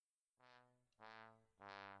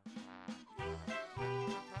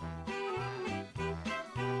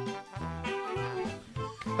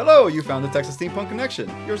Hello, you found the Texas Steampunk Connection,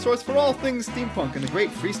 your source for all things steampunk in the great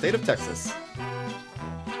free state of Texas.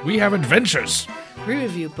 We have adventures. We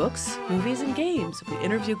review books, movies, and games. We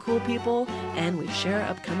interview cool people, and we share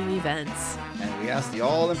upcoming events. And we ask the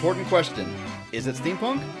all-important question, is it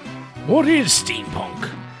steampunk? What is steampunk?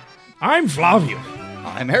 I'm Flavio.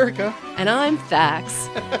 I'm Erica. And I'm Thax.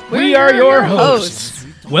 We are your hosts.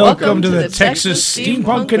 Welcome to the Texas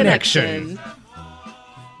Steampunk Connection.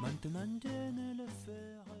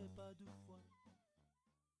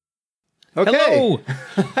 Okay. Hello.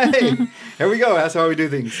 Hey, here we go. That's how we do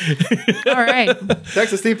things. All right.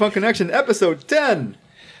 Texas Steampunk Connection, episode 10.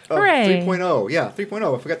 Of Hooray. 3.0. Yeah,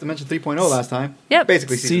 3.0. I forgot to mention 3.0 last time. Yep.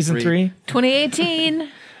 Basically Season 3. 2018.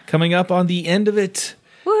 Coming up on the end of it.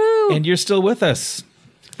 Woohoo. And you're still with us.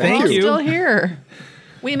 Thank We're you. still here.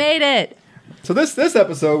 We made it. So this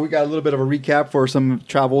episode, we got a little bit of a recap for some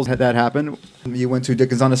travels that happened. You went to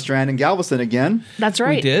Dickens on the Strand in Galveston again. That's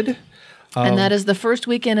right. We did. And that is the first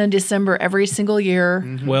weekend in December every single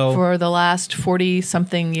year Well, for the last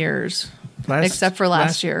 40-something years. Except for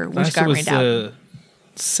last year, which got rained out. The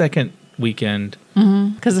second weekend.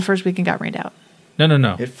 Because the first weekend got rained out.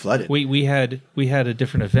 No. It flooded. We had a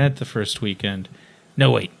different event the first weekend. No,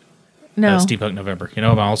 wait. No. Steampunk November. You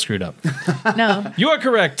know, I'm all screwed up. No. You are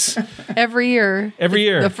correct. Every year. Every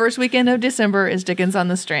year. The first weekend of December is Dickens on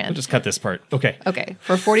the I'll Strand. just cut this part. Okay. Okay.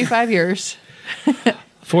 For 45 years.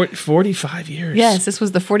 45 years. Yes, this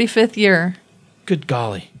was the 45th year. Good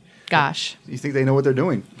golly. Gosh. You think they know what they're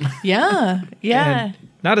doing? Yeah. Yeah. And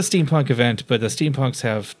not a steampunk event, but the steampunks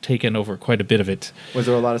have taken over quite a bit of it. Was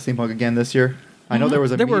there a lot of steampunk again this year? I know there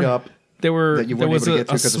was a There were- meetup There that you weren't able to get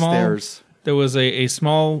to because of stairs. There was a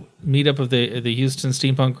small meetup of the Houston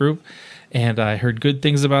steampunk group, and I heard good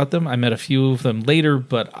things about them. I met a few of them later,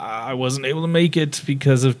 but I wasn't able to make it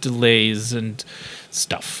because of delays and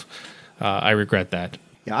stuff. I regret that.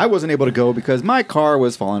 Yeah, I wasn't able to go because my car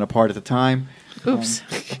was falling apart at the time. Oops.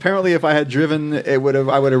 Apparently, if I had driven, I would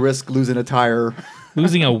have risked losing a tire,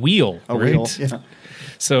 Losing a wheel, a right? wheel. Yeah.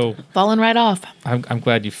 So Falling right off. I'm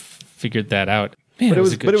glad you figured that out. Man, But it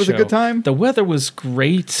was show. a good time. The weather was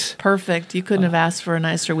great, Perfect. You couldn't have asked for a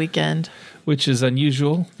nicer weekend. which is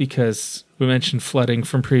unusual because we mentioned flooding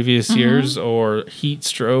from previous years or heat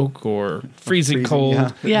stroke or freezing cold.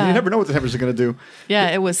 Yeah. Yeah. You never know what the temperature's going to do. Yeah,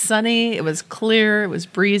 it was sunny. It was clear. It was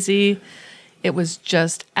breezy. It was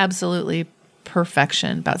just absolutely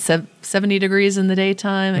perfection. About 70 degrees in the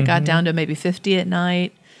daytime. It got down to maybe 50 at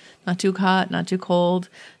night. Not too hot, not too cold.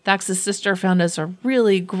 Thax's sister found us a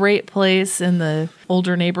really great place in the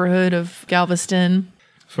older neighborhood of Galveston.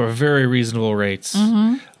 For very reasonable rates.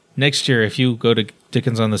 Next year, if you go to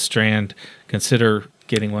Dickens on the Strand, consider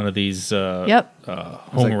getting one of these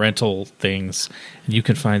home rental things, and you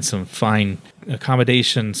can find some fine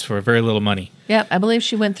accommodations for very little money. Yep, I believe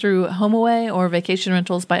she went through HomeAway or Vacation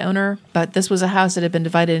Rentals by Owner, but this was a house that had been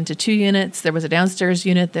divided into two units. There was a downstairs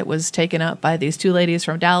unit that was taken up by these two ladies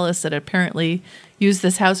from Dallas that apparently used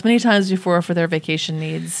this house many times before for their vacation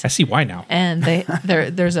needs. I see why now. And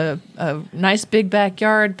there's a nice big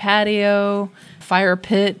backyard, patio, fire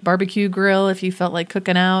pit, barbecue grill if you felt like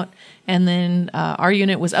cooking out. And then our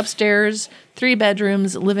unit was upstairs, 3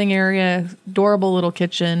 bedrooms, living area, adorable little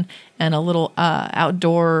kitchen, and a little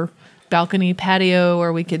outdoor balcony patio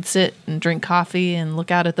where we could sit and drink coffee and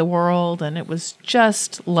look out at the world. And it was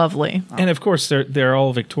just lovely. And of course, they're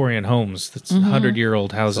all Victorian homes. That's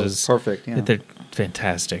 100-year-old houses. So it's perfect, yeah. They're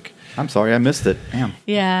fantastic. I'm sorry, I missed it. Damn.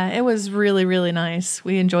 Yeah, it was really, really nice.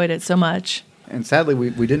 We enjoyed it so much. And sadly,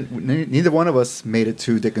 we didn't. Neither one of us made it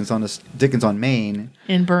to Dickens on Main,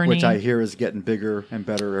 In Bernie. which I hear is getting bigger and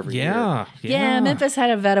better every year. Yeah, Memphis had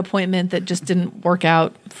a vet appointment that just didn't work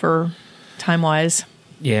out for time-wise.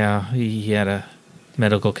 Yeah, he had a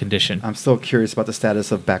medical condition. I'm still curious about the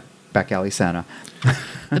status of Back Alley Santa.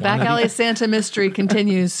 The Back Alley Santa mystery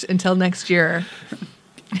continues until next year.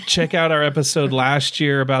 Check out our episode last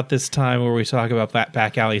year about this time where we talk about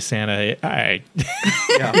Back Alley Santa.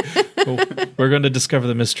 Yeah, We're going to discover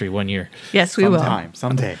the mystery one year. Yes, we will.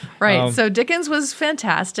 someday. Right. So Dickens was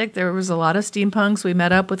fantastic. There was a lot of steampunks. We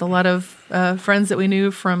met up with a lot of friends that we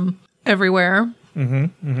knew from everywhere.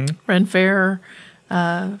 Ren Fair,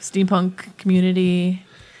 steampunk community.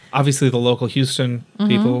 Obviously, the local Houston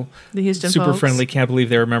people. The Houston Super folks. friendly. Can't believe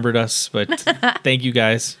they remembered us, but thank you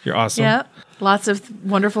guys. You're awesome. Yeah. Lots of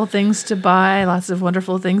wonderful things to buy. Lots of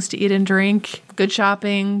wonderful things to eat and drink. Good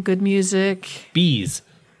shopping. Good music. Bees.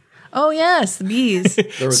 Oh, yes. The bees.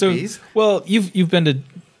 There was bees. Well, you've been to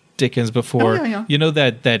Dickens before. Oh, yeah. You know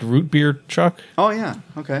that root beer truck? Oh yeah.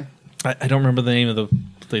 Okay. I don't remember the name of the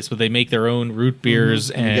place, but they make their own root beers,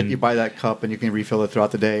 and you buy that cup and you can refill it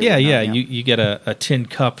throughout the day. Yeah. You get a tin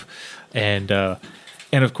cup, and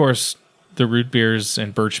of course the root beers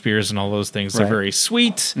and birch beers and all those things are very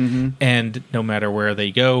sweet, and no matter where they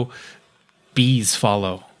go, bees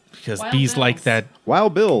follow. Because Wild bees Bills. like that.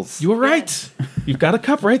 Wild Bills. You were right. You've got a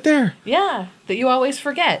cup right there. Yeah, that you always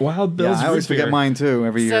forget. Wild Bills. I always root beer. forget mine too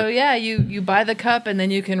every year. So yeah, you buy the cup and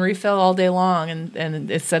then you can refill all day long,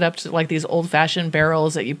 and it's set up to like these old fashioned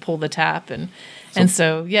barrels that you pull the tap and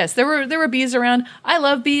so yes, there were bees around. I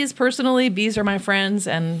love bees personally. Bees are my friends,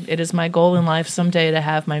 and it is my goal in life someday to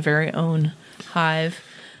have my very own hive.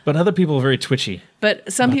 But other people are very twitchy.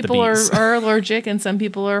 But some Not the people bees. are allergic, and some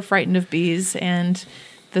people are frightened of bees. And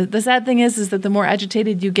the sad thing is that the more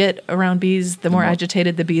agitated you get around bees, the more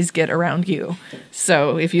agitated the bees get around you.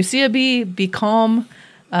 So if you see a bee, be calm,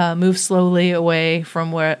 move slowly away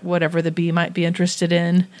from whatever the bee might be interested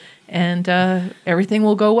in, and everything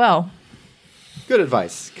will go well. Good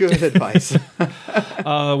advice. Good advice.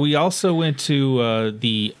 We also went to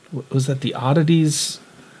the Oddities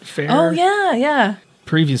Fair? Oh yeah.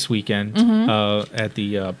 Previous weekend at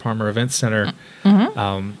the Palmer Event Center,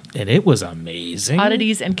 and it was amazing.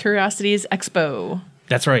 Oddities and Curiosities Expo.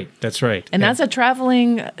 That's right. And that's a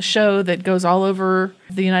traveling show that goes all over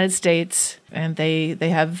the United States, and they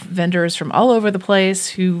have vendors from all over the place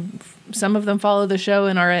who, some of them follow the show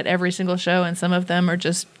and are at every single show, and some of them are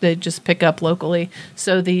just pick up locally.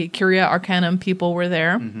 So the Curia Arcanum people were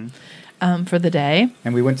there for the day.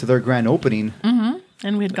 And we went to their grand opening.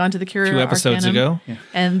 And we had gone to the Curia a few episodes Arcanum. ago. Yeah.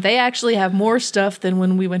 And they actually have more stuff than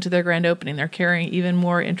when we went to their grand opening. They're carrying even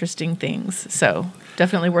more interesting things. So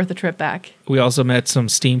definitely worth a trip back. We also met some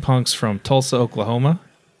steampunks from Tulsa, Oklahoma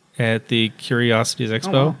at the Curiosities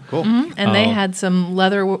Expo. Oh, wow. Cool. And they had some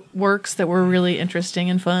leather works that were really interesting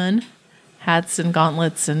and fun. Hats and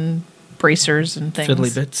gauntlets and bracers and things.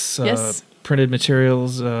 Fiddly bits, Yes. printed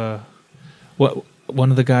materials. One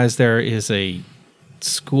of the guys there is a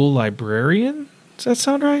school librarian. Does that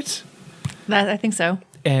sound right? I think so.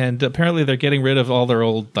 And apparently they're getting rid of all their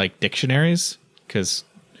old dictionaries, because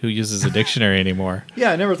who uses a dictionary anymore?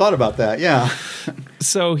 Yeah, I never thought about that. Yeah.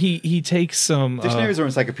 So he takes some Dictionaries or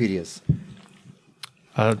encyclopedias?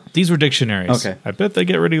 these were dictionaries. Okay. I bet they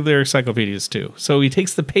get rid of their encyclopedias too. So he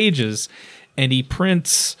takes the pages and he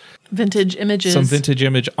prints Vintage images. some vintage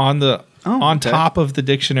image on okay. top of the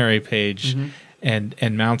dictionary page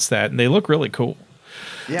and mounts that, and they look really cool.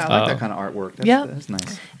 Yeah, I like that kind of artwork. That's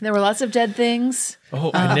nice. There were lots of dead things.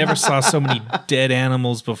 Oh, I never saw so many dead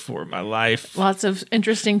animals before in my life. Lots of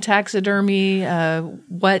interesting taxidermy,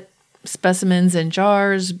 wet specimens in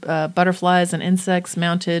jars, butterflies and insects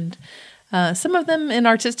mounted. Some of them in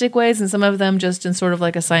artistic ways, and some of them just in sort of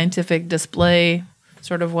like a scientific display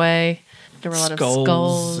sort of way. There were a lot of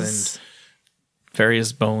skulls and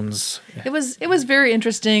various bones. It was very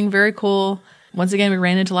interesting, very cool. Once again, we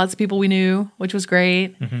ran into lots of people we knew, which was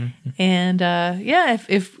great. And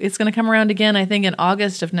if it's going to come around again, I think in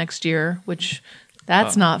August of next year, which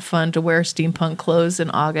that's not fun to wear steampunk clothes in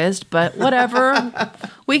August, but whatever.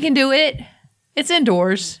 We can do it. It's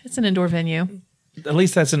indoors. It's an indoor venue. At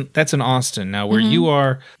least that's in Austin. Now, where you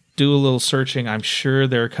are, do a little searching. I'm sure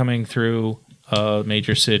they're coming through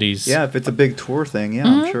major cities. Yeah, if it's a big tour thing,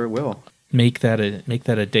 I'm sure it will. Make that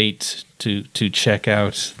a date to check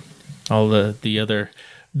out all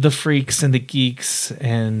the freaks and the geeks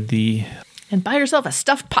and buy yourself a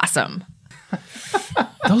stuffed possum.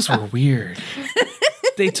 those were weird.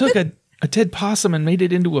 They took a dead possum and made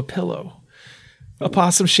it into a pillow, a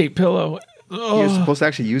possum shaped pillow. You're supposed to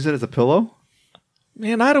actually use it as a pillow?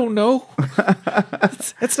 Man, I don't know.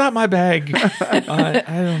 It's not my bag. I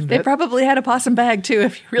don't. They probably had a possum bag too,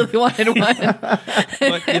 if you really wanted one.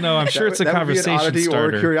 But I'm sure it's a that would be an conversation oddity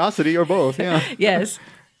starter. or a curiosity or both. Yeah. Yes.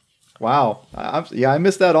 Wow. I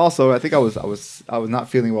missed that also. I think I was not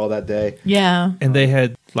feeling well that day. Yeah. And they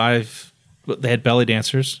had belly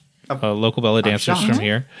dancers, local belly dancers shocked. from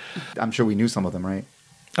here. I'm sure we knew some of them, right?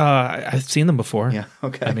 I've seen them before. Yeah.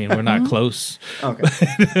 Okay. I mean, we're not close.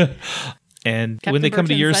 Okay. And Captain when they come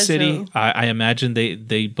to Burton your says city, so. I imagine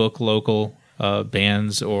they book local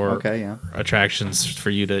bands or attractions for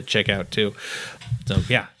you to check out too. So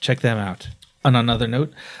yeah, check them out. On another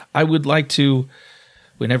note, I would like to.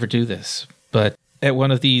 We never do this, but at one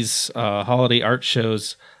of these holiday art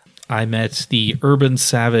shows, I met the Urban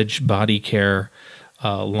Savage Body Care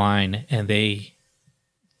line, and they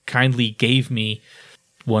kindly gave me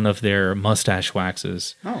one of their mustache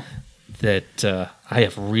waxes. Oh. That I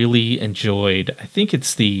have really enjoyed. I think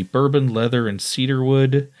it's the bourbon leather and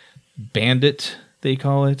cedarwood bandit, they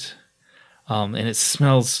call it. And it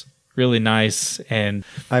smells really nice. And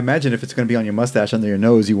I imagine if it's going to be on your mustache under your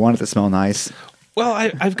nose, you want it to smell nice. well,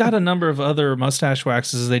 I've got a number of other mustache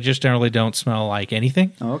waxes. They just generally don't smell like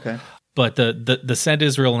anything. Oh, okay. But the scent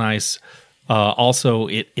is real nice. Also,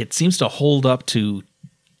 it seems to hold up to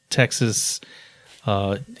Texas.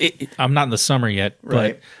 I'm not in the summer yet,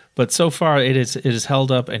 Right. but so far it has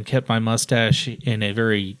held up and kept my mustache in a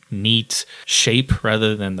very neat shape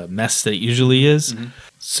rather than the mess that it usually is. Mm-hmm.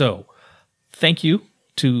 So, thank you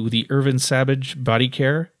to the Irvin Savage Body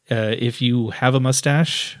Care. If you have a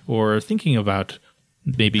mustache or are thinking about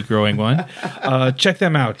maybe growing one, check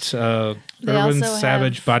them out.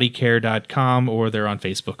 IrvinSavageBodyCare.com, or they're on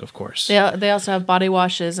Facebook, of course. They also have body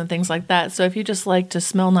washes and things like that. So if you just like to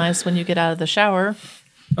smell nice when you get out of the shower,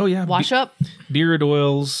 oh yeah, wash up. Beard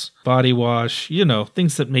oils, body wash,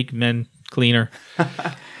 things that make men cleaner.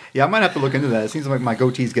 Yeah, I might have to look into that. It seems like my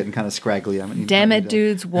goatee's getting kind of scraggly. Damn it,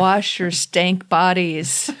 dudes, wash your stank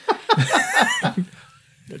bodies.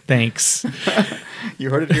 Thanks. You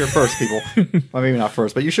heard it here first, people. Well, maybe not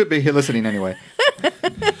first, but you should be listening anyway.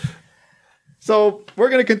 So we're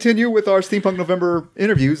going to continue with our Steampunk November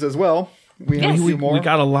interviews as well. We have a few more. We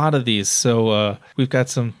got a lot of these, so we've got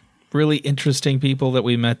some really interesting people that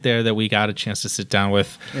we met there that we got a chance to sit down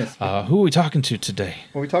with. Yes. Who are we talking to today?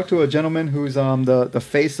 Well, we talked to a gentleman who's the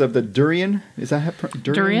face of the Durian. Is that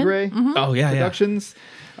Durian Gray? Mm-hmm. Oh, yeah, Productions.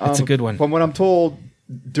 That's a good one. From what I'm told,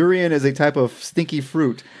 durian is a type of stinky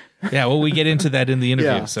fruit. Yeah, well, we get into that in the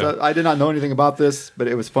interview. Yeah, so I did not know anything about this, but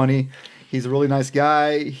it was funny. He's a really nice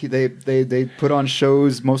guy. They put on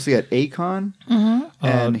shows mostly at A-Kon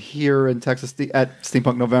and here in Texas at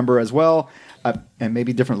Steampunk November as well, and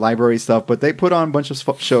maybe different library stuff. But they put on a bunch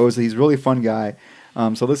of shows. He's a really fun guy.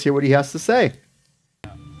 So let's hear what he has to say.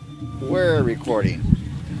 We're recording.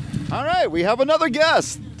 All right, we have another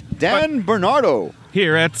guest, Dan Bernardo.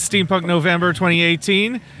 Here at Steampunk November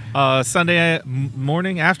 2018, Sunday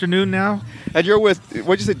morning, afternoon now. And you're with,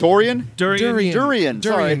 what'd you say, Durian?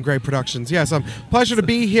 Durian Gray Productions. Yes, pleasure to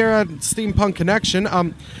be here at Steampunk Connection,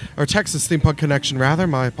 or Texas Steampunk Connection, rather.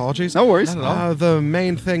 My apologies. No worries. Not at all. The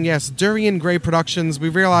main thing, yes, Durian Gray Productions. We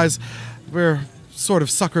realize we're sort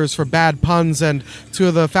of suckers for bad puns, and two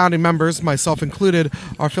of the founding members, myself included,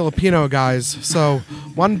 are Filipino guys. So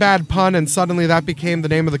one bad pun, and suddenly that became the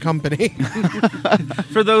name of the company.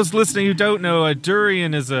 For those listening who don't know, a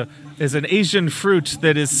durian is an Asian fruit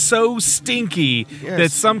that is so stinky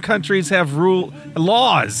that some countries have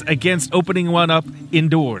laws against opening one up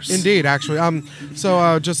indoors. Indeed, actually.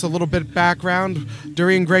 So just a little bit background.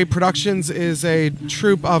 Durian Gray Productions is a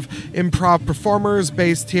troupe of improv performers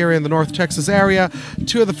based here in the North Texas area.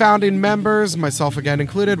 Two of the founding members, myself again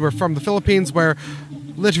included, were from the Philippines, where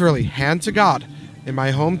literally, hand to God, in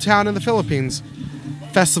my hometown in the Philippines,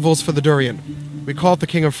 festivals for the durian. We call it the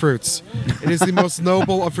king of fruits. It is the most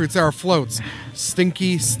noble of fruits. There are floats.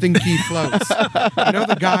 Stinky, stinky floats. You know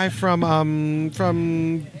the guy from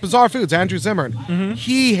Bizarre Foods, Andrew Zimmern? Mm-hmm.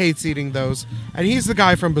 He hates eating those, and he's the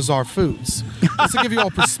guy from Bizarre Foods. Just to give you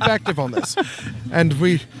all perspective on this. And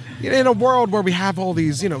in a world where we have all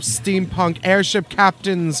these, steampunk airship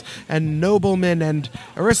captains and noblemen and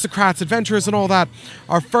aristocrats, adventurers and all that,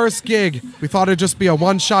 our first gig, we thought it'd just be a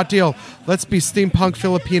one-shot deal. Let's be steampunk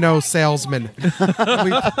Filipino salesmen.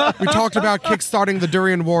 we talked about kickstarting the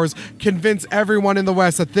Durian Wars, convince everyone in the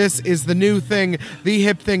West that this is the new thing, the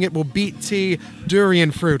hip thing. It will beat tea,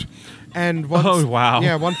 durian fruit. And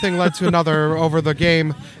one thing led to another over the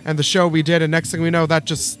game and the show we did, and next thing we know, that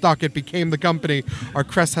just stuck. It became the company. Our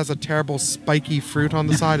crest has a terrible spiky fruit on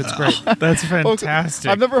the side. It's great. That's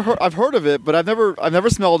fantastic. I've heard of it, but I've never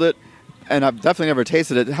smelled it, and I've definitely never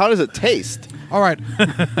tasted it. How does it taste? All right,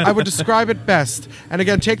 I would describe it best, and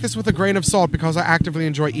again, take this with a grain of salt because I actively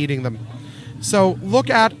enjoy eating them. So look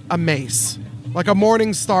at a mace. Like a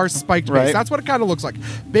Morning Star spiked mace. Right. That's what it kind of looks like.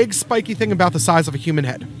 Big spiky thing about the size of a human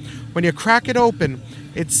head. When you crack it open,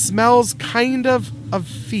 it smells kind of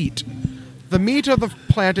feet. The meat of the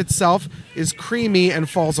plant itself is creamy and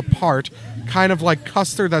falls apart, kind of like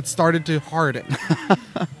custard that started to harden.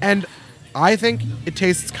 And I think it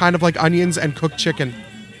tastes kind of like onions and cooked chicken.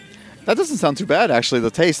 That doesn't sound too bad, actually, the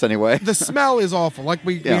taste anyway. The smell is awful. Like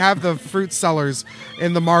we have the fruit sellers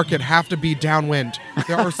in the market have to be downwind.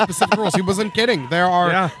 There are specific rules. He wasn't kidding. There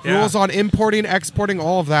are rules on importing, exporting,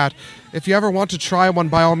 all of that. If you ever want to try one,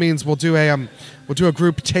 by all means, we'll do a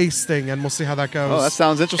group tasting, and we'll see how that goes. Oh, that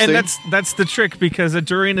sounds interesting. And that's the trick, because a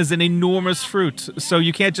durian is an enormous fruit, so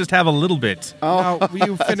you can't just have a little bit. Oh, no,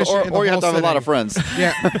 you finish it in the or you have to have sitting. a lot of friends.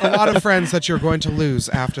 Yeah, a lot of friends that you're going to lose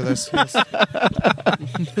after this. Yes.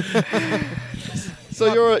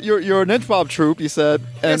 So you're an improv troupe, you said.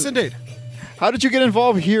 Yes, indeed. How did you get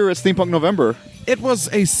involved here at Steampunk November? it was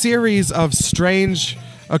a series of strange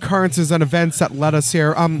occurrences and events that led us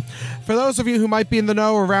here. For those of you who might be in the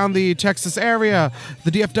know around the Texas area,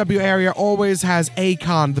 the DFW area always has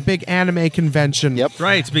A-Kon, the big anime convention. Yep.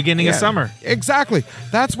 Right, beginning of summer. Exactly.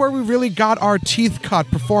 That's where we really got our teeth cut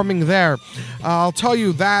performing there. I'll tell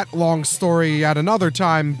you that long story at another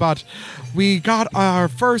time, but we got our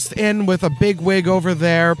first in with a big wig over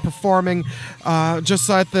there performing just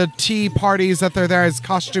at the tea parties that they're there as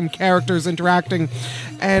costume characters interacting.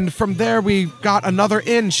 And from there, we got another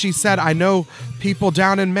in. She said, I know people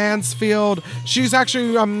down in Mansfield. She's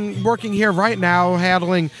actually working here right now,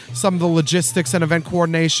 handling some of the logistics and event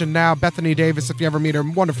coordination now. Bethany Davis, if you ever meet her,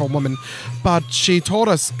 wonderful woman. But she told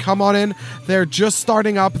us, come on in. They're just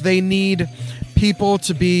starting up. They need people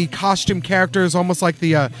to be costume characters, almost like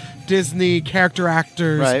the Disney character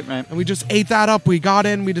actors. Right. And we just ate that up. We got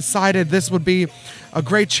in. We decided this would be a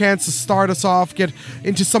great chance to start us off, get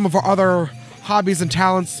into some of our other hobbies and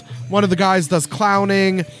talents. One of the guys does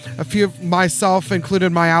clowning. A few of myself included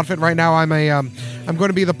in my outfit right now. I'm going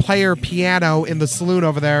to be the player piano in the saloon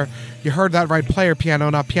over there. You heard that right, player piano,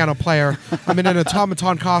 not piano player. I'm in an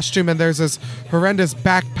automaton costume, and there's this horrendous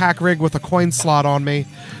backpack rig with a coin slot on me.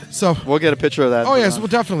 So we'll get a picture of that. Oh yes, well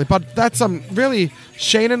definitely. But that's really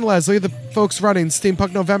Shane and Leslie, the folks running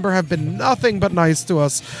Steampunk November, have been nothing but nice to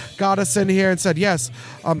us. Got us in here and said yes.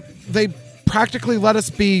 They practically let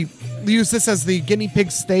us use this as the guinea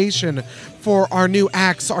pig station for our new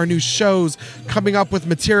acts, our new shows, coming up with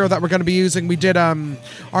material that we're going to be using. We did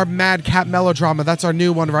our Madcap melodrama. That's our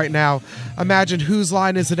new one right now. Imagine Whose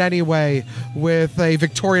Line Is It Anyway, with a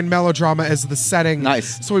Victorian melodrama as the setting.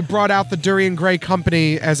 Nice. So we brought out the Durian Gray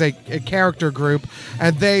Company as a character group,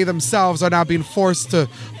 and they themselves are now being forced to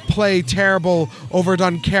play terrible,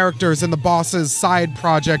 overdone characters in the boss's side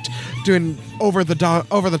project, doing over the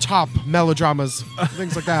top melodramas,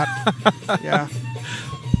 things like that. Yeah,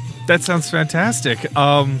 that sounds fantastic.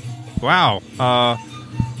 Wow.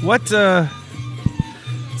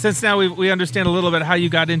 Since now we understand a little bit how you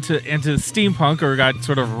got into steampunk, or got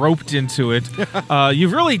sort of roped into it,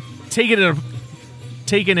 you've really taken and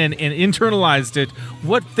internalized it.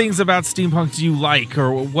 What things about steampunk do you like,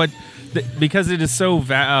 or what? Because it is so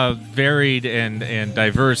varied and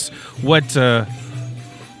diverse, what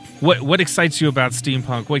excites you about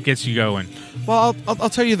steampunk? What gets you going? Well, I'll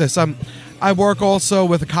tell you this. I work also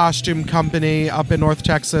with a costume company up in North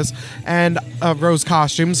Texas, and Rose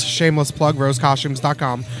Costumes, shameless plug,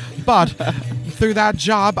 rosecostumes.com. But through that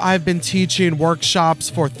job, I've been teaching workshops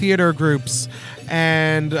for theater groups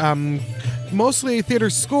and mostly theater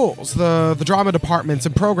schools, the drama departments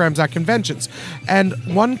and programs at conventions. And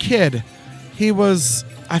one kid,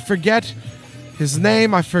 I forget his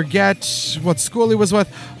name, I forget what school he was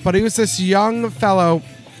with, but he was this young fellow,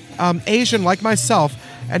 Asian like myself,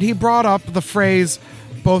 and he brought up the phrase,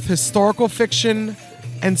 both historical fiction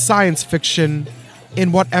and science fiction,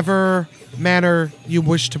 in whatever manner you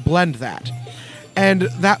wish to blend that. And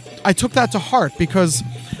that I took that to heart, because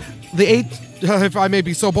if I may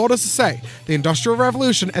be so bold as to say, the Industrial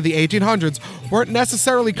Revolution and the 1800s weren't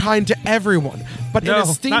necessarily kind to everyone, but in a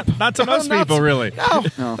steep, not to most people, really.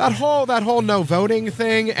 No. That whole no voting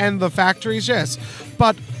thing and the factories, yes.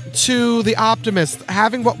 But to the optimist,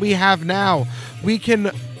 having what we have now, we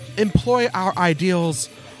can employ our ideals,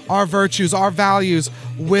 our virtues, our values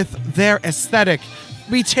with their aesthetic.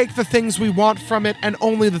 We take the things we want from it, and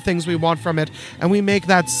only the things we want from it, and we make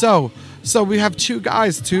that so. So we have two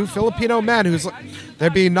Filipino men who's like,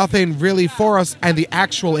 there'd be nothing really for us and the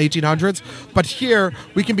actual 1800s, but here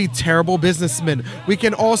we can be terrible businessmen. We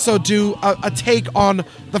can also do a take on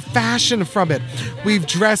the fashion from it. We've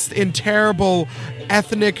dressed in terrible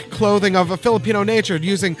ethnic clothing of a Filipino nature,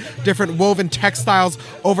 using different woven textiles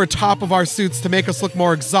over top of our suits to make us look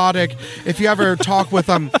more exotic. If you ever talk with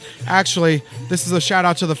them, actually, this is a shout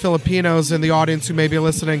out to the Filipinos in the audience who may be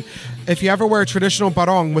listening. If you ever wear a traditional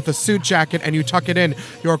barong with a suit jacket and you tuck it in,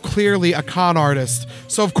 you're clearly a con artist.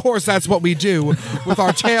 So of course that's what we do with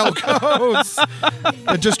our tailcoats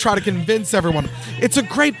and just try to convince everyone. It's a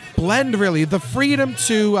great blend, really. The freedom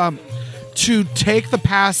to take the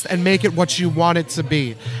past and make it what you want it to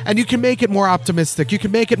be. And you can make it more optimistic. You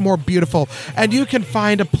can make it more beautiful. And you can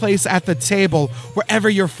find a place at the table wherever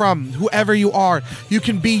you're from, whoever you are. You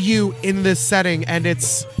can be you in this setting, and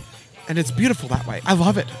it's beautiful that way. I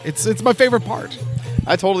love it. It's my favorite part.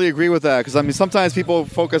 I totally agree with that, because I mean, sometimes people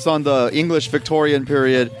focus on the English Victorian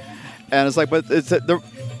period, and it's like, but it's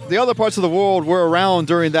the other parts of the world were around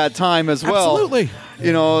during that time as well. Absolutely.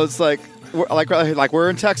 You know, it's like we're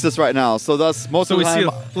in Texas right now, so that's most of the time. So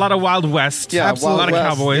we see a lot of Wild West. Yeah, absolutely. A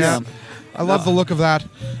lot of cowboys. Yeah. I love the look of that.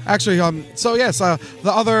 Actually, so yes,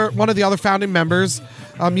 one of the other founding members,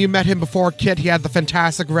 you met him before, Kit. He had the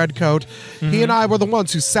fantastic red coat. Mm-hmm. He and I were the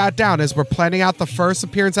ones who sat down as we're planning out the first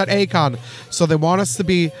appearance at A-Kon. So they want us to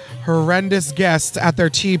be horrendous guests at their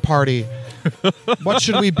tea party. What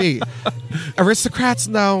should we be? Aristocrats?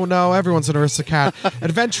 No, everyone's an aristocrat.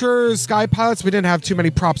 Adventurers, sky pilots, we didn't have too many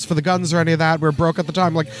props for the guns or any of that. We were broke at the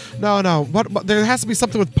time. Like, no. What there has to be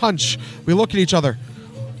something with punch. We look at each other.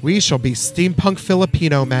 We shall be steampunk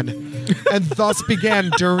Filipino men. And thus began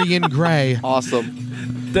Durian Gray.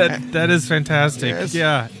 Awesome. That is fantastic. Yes.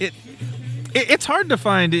 Yeah. It's hard to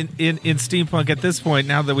find in steampunk at this point,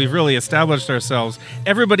 now that we've really established ourselves.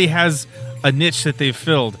 Everybody has a niche that they've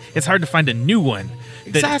filled. It's hard to find a new one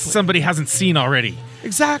that somebody hasn't seen already.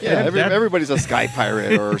 Exactly. Yeah, everybody's a sky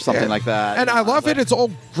pirate or something like that. And I love it. It's all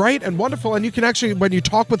great and wonderful. And you can actually, when you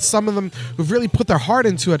talk with some of them who've really put their heart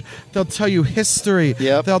into it, they'll tell you history.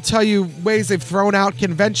 Yep. They'll tell you ways they've thrown out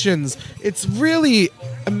conventions. It's really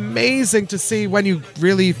amazing to see when you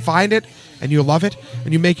really find it and you love it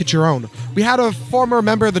and you make it your own. We had a former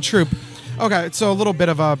member of the troupe. Okay, so a little bit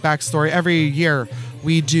of a backstory. Every year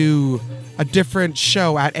we do a different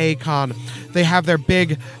show at A-Kon. They have their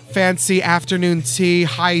big fancy afternoon tea,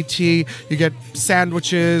 high tea. You get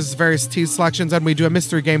sandwiches, various tea selections, and we do a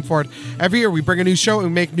mystery game for it. Every year we bring a new show and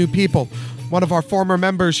we make new people. One of our former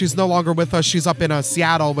members, she's no longer with us. She's up in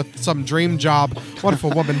Seattle with some dream job. Wonderful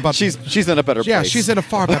woman, but she's in a better place. Yeah, she's in a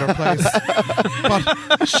far better place.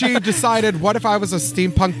 But she decided, what if I was a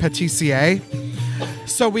steampunk patissier?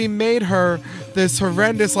 So we made her this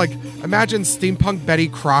horrendous, imagine steampunk Betty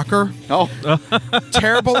Crocker. Oh.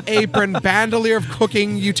 Terrible apron, bandolier of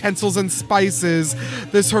cooking utensils and spices.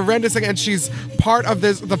 This horrendous thing, and she's part of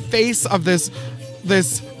the face of this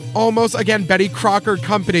almost, again, Betty Crocker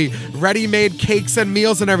company, ready-made cakes and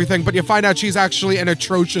meals and everything, but you find out she's actually an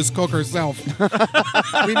atrocious cook herself.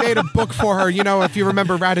 We made a book for her. You know, if you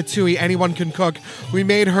remember Ratatouille, Anyone Can Cook. We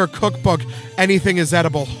made her cookbook, Anything is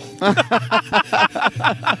Edible.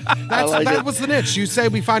 That was the niche. You say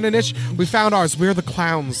we find a niche, we found ours. We're the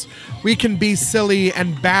clowns. We can be silly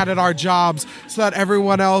and bad at our jobs so that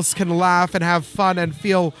everyone else can laugh and have fun and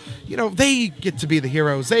feel, they get to be the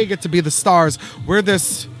heroes. They get to be the stars. We're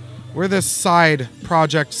this side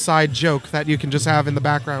project, side joke that you can just have in the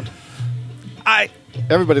background.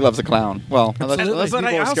 Everybody loves a clown. Well, but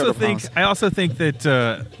I also think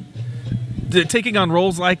that taking on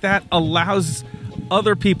roles like that allows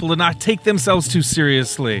other people to not take themselves too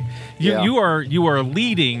seriously. You are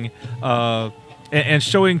leading and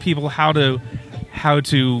showing people how to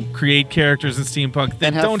create characters in steampunk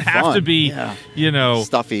that don't have to be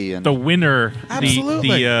stuffy and the winner.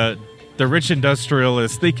 Absolutely. The rich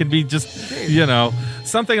industrialist. They can be just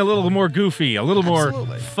something a little more goofy, a little more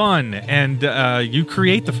fun, and you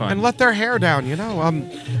create the fun and let their hair down.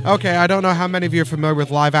 Okay, I don't know how many of you are familiar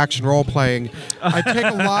with live action role playing. I take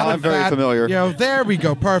a lot of that. I'm very familiar. There we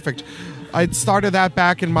go, perfect. I started that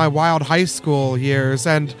back in my wild high school years,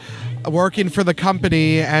 and working for the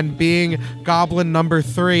company and being Goblin number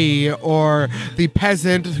 3 or the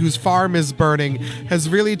peasant whose farm is burning has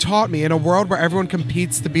really taught me, in a world where everyone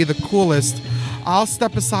competes to be the coolest, I'll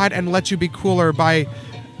step aside and let you be cooler by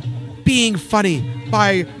being funny,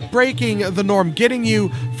 by breaking the norm, getting you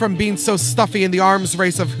from being so stuffy in the arms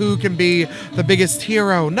race of who can be the biggest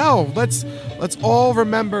hero. No, let's all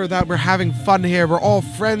remember that we're having fun here. We're all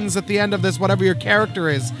friends at the end of this, whatever your character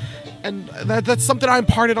is. And that's something I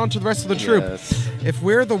imparted onto the rest of the troupe. Yes. If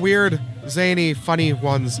we're the weird, zany, funny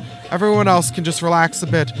ones, everyone else can just relax a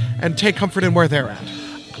bit and take comfort in where they're at.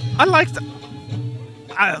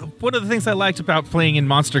 One of the things I liked about playing in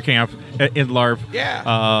Monster Camp in LARP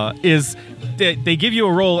is they give you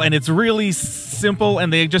a role and it's really simple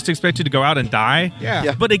and they just expect you to go out and die.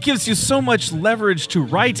 Yeah. But it gives you so much leverage to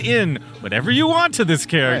write in whatever you want to this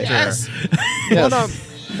character. Yes. Yes.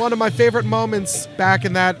 One of my favorite moments back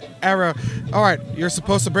in that era. All right, you're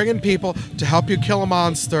supposed to bring in people to help you kill a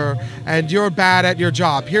monster, and you're bad at your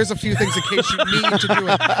job. Here's a few things in case you need to do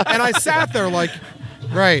it. And I sat there like,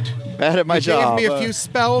 right. Bad at my job. Gave me a few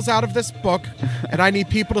spells out of this book, and I need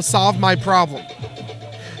people to solve my problem.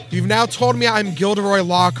 You've now told me I'm Gilderoy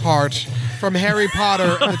Lockhart from Harry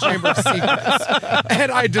Potter and the Chamber of Secrets.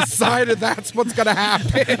 And I decided that's what's going to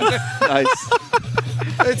happen.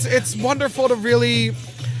 Nice. It's wonderful to really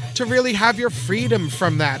have your freedom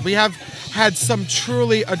from that. We have had some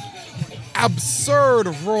truly absurd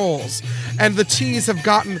roles, and the teas have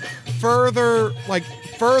gotten further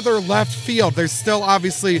further left field. There's still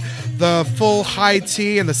obviously the full high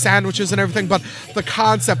tea and the sandwiches and everything, but the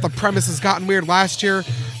concept, the premise has gotten weird. Last year,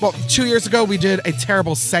 2 years ago, we did a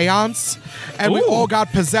terrible seance, and we all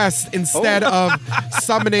got possessed instead of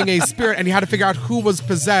summoning a spirit, and you had to figure out who was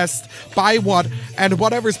possessed by what, and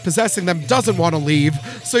whatever's possessing them doesn't want to leave,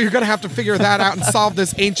 so you're going to have to figure that out and solve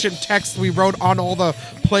this ancient text we wrote on all the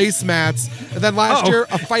placemats. And then last year,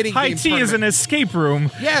 a fighting game High tea is an escape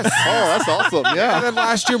room. Yes. Oh, that's awesome. Yeah. And then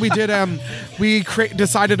last year we did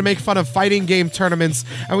decided to make fun of fighting game tournaments,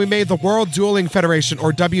 and we made the World Dueling Federation,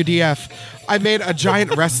 or WDF. I made a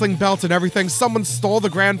giant wrestling belt and everything. Someone stole the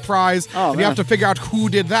grand prize, and you have to figure out who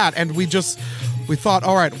did that. And we thought,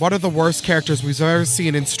 all right, what are the worst characters we've ever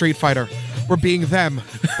seen in Street Fighter? We're being them,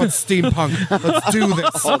 but steampunk. Let's do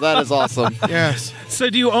this. Oh, that is awesome. Yes. So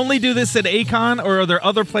do you only do this at A-Kon, or are there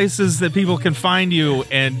other places that people can find you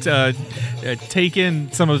and take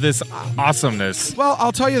in some of this awesomeness? Well,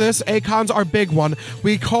 I'll tell you this, A-Kon's our big one.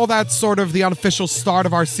 We call that sort of the unofficial start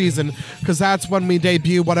of our season, because that's when we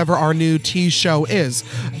debut whatever our new tea show is.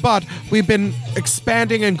 But we've been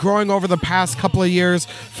expanding and growing over the past couple of years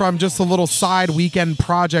from just a little side weekend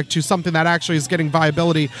project to something that actually is getting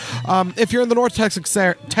viability. If you're in the North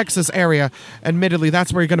Texas area, admittedly,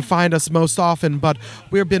 that's where you're going to find us most often, but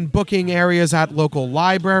we've been booking areas at local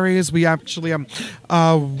libraries. We actually,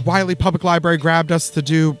 Wiley Public Library grabbed us to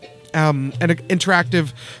do an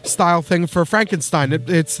interactive style thing for Frankenstein.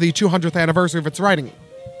 It's the 200th anniversary of its writing.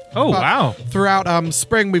 Oh, wow. Throughout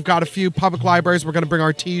spring, we've got a few public libraries we're going to bring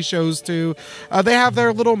our tea shows to. They have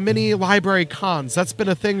their little mini library cons. That's been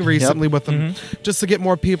a thing recently with them, just to get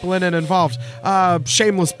more people in and involved.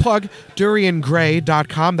 Shameless plug,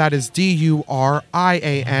 DurianGrey.com. That is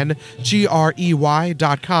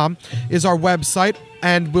DurianGrey.com is our website,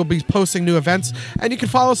 and we'll be posting new events. And you can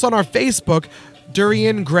follow us on our Facebook,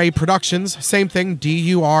 Durian Grey Productions. Same thing,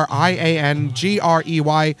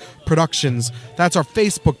 DurianGrey Productions. That's our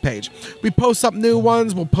Facebook page. We post up new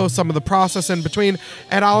ones. We'll post some of the process in between.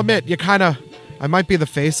 And I'll admit, I might be the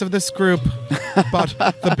face of this group, but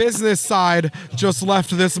the business side just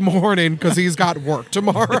left this morning because he's got work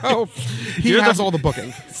tomorrow. He has all the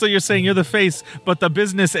booking. So you're saying you're the face, but the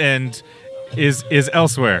business end is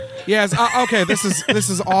elsewhere. Yes. Okay. This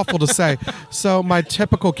is awful to say. So my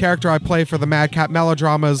typical character I play for the Madcap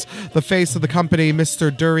Melodramas, the face of the company,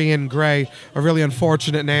 Mr. Durian Grey, a really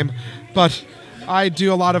unfortunate name, but I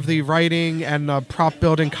do a lot of the writing and prop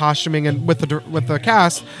building, costuming, and with the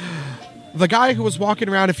cast. The guy who was walking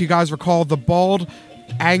around, if you guys recall, the bald,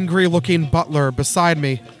 angry-looking butler beside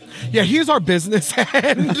me. Yeah, he's our business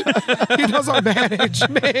end. He does our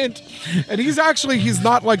management. And he's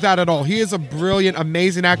not like that at all. He is a brilliant,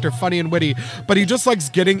 amazing actor, funny and witty, but he just likes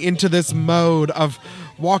getting into this mode of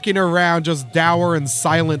walking around just dour and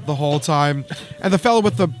silent the whole time. And the fellow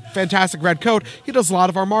with the fantastic red coat, he does a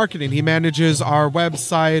lot of our marketing. He manages our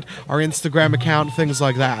website, our Instagram account, things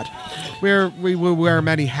like that. We wear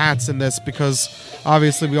many hats in this because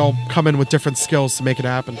obviously we all come in with different skills to make it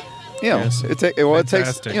happen. Yes. It takes,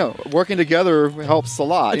 working together helps a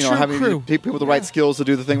lot. Having people with the right skills to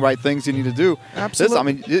do the right things you need to do.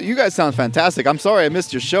 Absolutely. You guys sound fantastic. I'm sorry I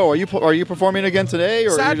missed your show. Are you performing again today? Or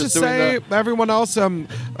Sad are you just to say, everyone else,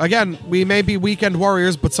 again, we may be weekend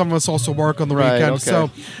warriors, but some of us also work on the weekend. Okay. So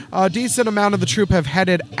a decent amount of the troupe have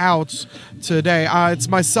headed out today. It's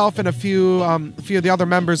myself and a few of the other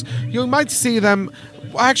members. You might see them.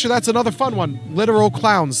 Actually, that's another fun one. Literal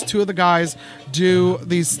clowns. Two of the guys do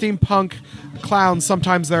these steampunk clowns.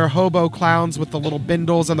 Sometimes they're hobo clowns with the little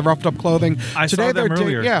bindles and the roughed up clothing. I saw them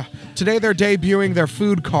earlier. Today they're debuting their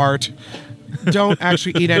food cart. Don't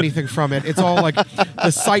actually eat anything from it. It's all like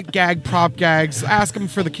the sight gag, prop gags. Ask them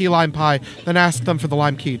for the key lime pie, then ask them for the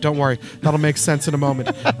lime key. Don't worry. That'll make sense in a moment.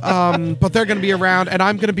 But they're going to be around, and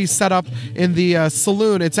I'm going to be set up in the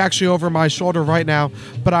saloon. It's actually over my shoulder right now,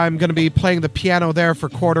 but I'm going to be playing the piano there for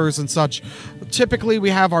quarters and such. Typically, we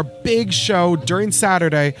have our big show during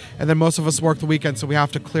Saturday, and then most of us work the weekend, so we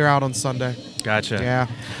have to clear out on Sunday. Gotcha. Yeah.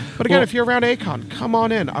 But again, if you're around A-Kon, come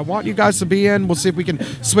on in. I want you guys to be in. We'll see if we can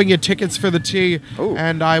swing you tickets for the tea. Ooh.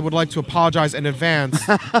 And I would like to apologize in advance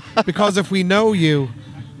because if we know you,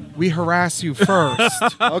 we harass you first.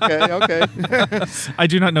 Okay. I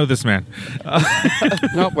do not know this man.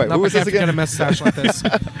 No, wait, who is this again? Get a mustache like this.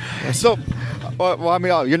 So,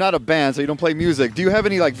 you're not a band, so you don't play music. Do you have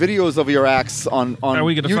any videos of your acts on Are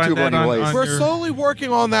we gonna YouTube find that or anyways? on We're slowly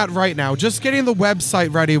working on that right now. Just getting the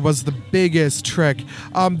website ready was the biggest trick.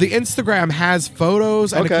 The Instagram has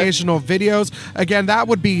photos and occasional videos. Again, that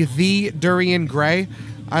would be the Durian Grey.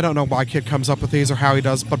 I don't know why Kit comes up with these or how he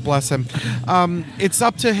does, but bless him. It's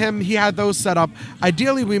up to him. He had those set up.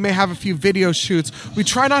 Ideally, we may have a few video shoots. We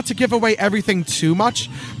try not to give away everything too much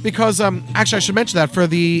because, actually, I should mention that for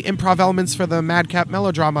the improv elements for the Madcap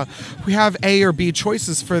melodrama, we have A or B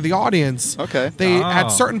choices for the audience. Okay. At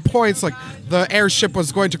certain points, like the airship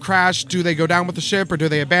was going to crash. Do they go down with the ship or do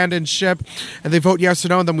they abandon ship? And they vote yes or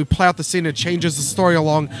no, and then we play out the scene. It changes the story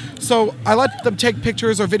along. So I let them take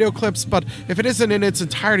pictures or video clips, but if it isn't in its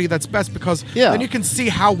entirety, that's best because then you can see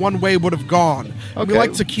how one way would have gone. Okay. We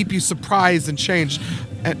like to keep you surprised and changed.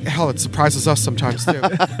 And hell, it surprises us sometimes too.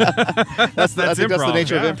 I think that's the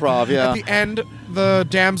nature of improv. Yeah. At the end, the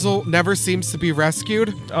damsel never seems to be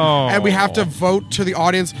rescued, Oh. and we have to vote to the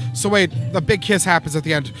audience. So wait, the big kiss happens at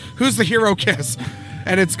the end. Who's the hero kiss?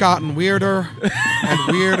 And it's gotten weirder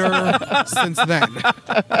and weirder since then.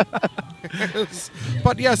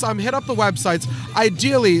 But yes, hit up the websites.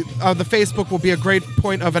 Ideally, the Facebook will be a great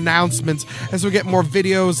point of announcements as we get more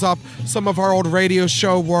videos up. Some of our old radio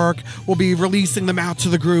show work, we'll be releasing them out to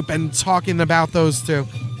the group and talking about those too.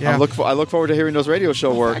 Yeah. I look forward to hearing those radio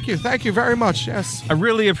show work. Thank you very much. Yes. I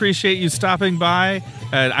really appreciate you stopping by.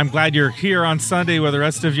 I'm glad you're here on Sunday where the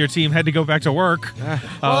rest of your team had to go back to work.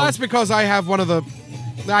 Well, that's because I have one of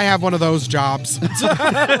those jobs.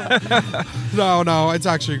 No, it's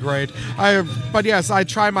actually great. But yes, I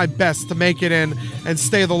try my best to make it in and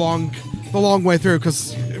stay the long way through.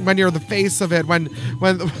 Because when you're the face of it, when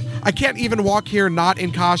I can't even walk here not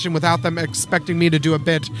in costume without them expecting me to do a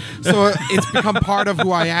bit, so it's become part of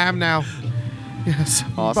who I am now. Yes,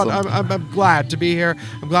 awesome. But I'm glad to be here.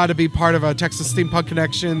 I'm glad to be part of a Texas Steampunk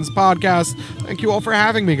Connections podcast. Thank you all for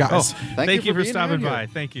having me, guys. Thank you for stopping by.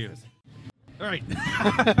 Thank you. All right.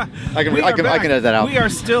 I can edit that out. We are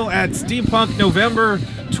still at Steampunk November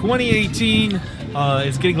 2018.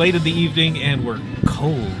 It's getting late in the evening, and we're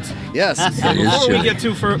cold. Yes. Before we get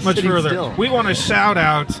too much further, we want to shout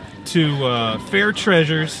out to Fair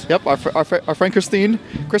Treasures. Yep, our friend Kristen.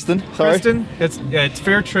 Sorry. Kristen, it's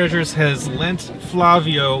Fair Treasures has lent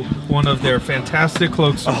Flavio one of their fantastic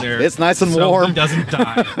cloaks from there. It's nice and so warm. He doesn't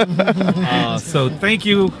die. So thank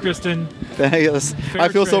you, Kristen. Yes, I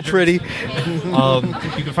feel so pretty. You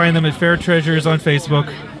can find them at Fair Treasures on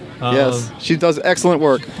Facebook. Yes, she does excellent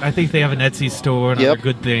work. I think they have an Etsy store and other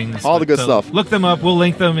good things. All the good stuff. Look them up. We'll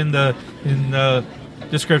link them in the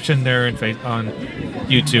description there on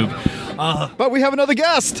YouTube. But we have another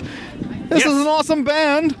guest. This is an awesome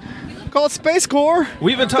band called Space Core.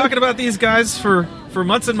 We've been talking about these guys for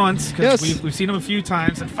months and months because Yes. we've seen them a few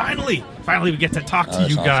times, and finally we get to talk to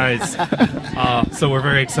you guys. So we're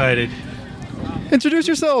very excited. Introduce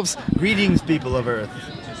yourselves. Greetings, people of Earth.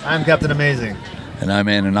 I'm Captain Amazing. And I'm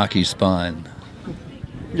Anunnaki Spawn.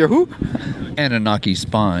 You're who? Anunnaki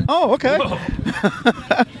Spawn. Oh, okay.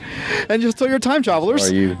 And you're time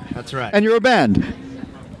travelers. Are you? That's right. And you're a band.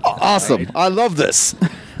 Awesome. Right. I love this.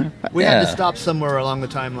 We had to stop somewhere along the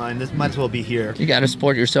timeline. This might as well be here. You got to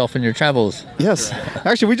support yourself in your travels. Yes.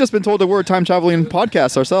 Actually, we've just been told that we're a time traveling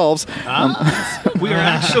podcast ourselves. We are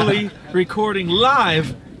actually recording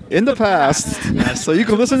live In the past. So you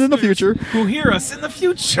can listen in the future. who hear us in the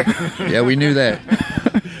future. Yeah, we knew that.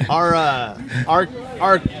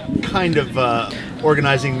 Our kind of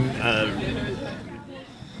organizing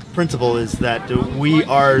principle is that we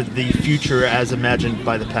are the future as imagined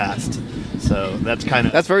by the past. So that's kind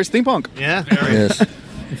of That's very steampunk. yeah, Yes, it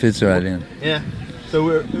fits right in. yeah.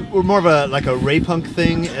 So we're more of a Ray Punk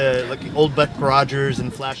thing, like old Buck Rogers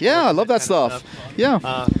and Flash. Yeah, I love that kind of stuff. Yeah.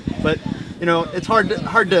 But it's hard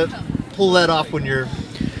to pull that off when you're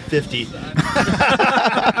 50. So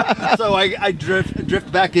I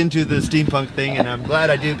drift back into the steampunk thing, and I'm glad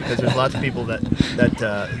I do because there's lots of people that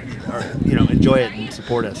enjoy it and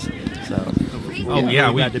support us. So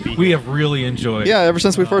we have really enjoyed. Yeah, ever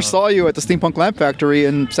since we first saw you at the Steampunk Lab Factory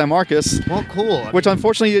in San Marcos, well, cool. which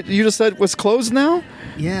unfortunately you just said was closed now.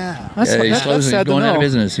 Yeah. That's, Yeah, he's that's closing. He's sad to going out of know.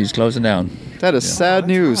 business. He's closing down. That is sad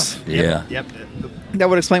news. Yeah. Yep. That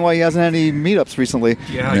would explain why he hasn't had any meetups recently.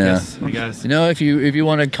 Yeah, I guess. You know, if you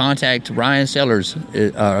want to contact Ryan Sellers,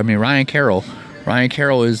 Ryan Carroll. Ryan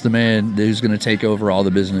Carroll is the man who's going to take over all the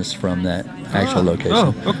business from that actual location.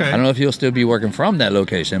 Oh, okay. I don't know if he'll still be working from that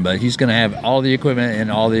location, but he's going to have all the equipment and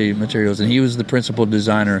all the materials, and he was the principal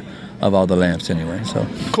designer of all the lamps anyway. So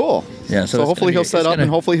Cool. Yeah, So hopefully he'll set up and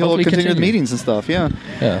hopefully he'll continue the meetings and stuff. Yeah.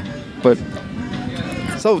 Yeah. But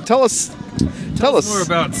so tell us more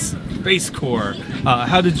about Space Core.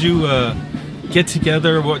 How did you get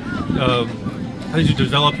together? How did you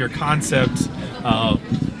develop your concept?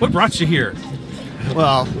 What brought you here?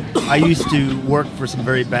 Well, I used to work for some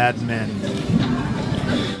very bad men.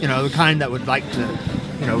 The kind that would like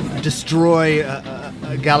to, destroy a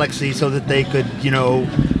galaxy so that they could,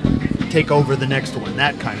 take over the next one,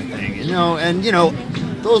 that kind of thing. And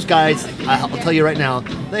those guys, I'll tell you right now,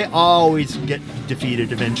 they always get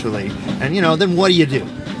defeated eventually. And then what do?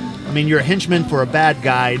 I mean, you're a henchman for a bad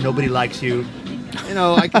guy. Nobody likes you.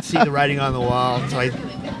 I could see the writing on the wall. So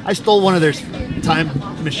I stole one of their time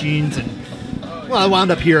machines and. Well, I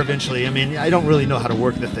wound up here eventually. I mean, I don't really know how to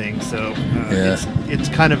work the thing, so it's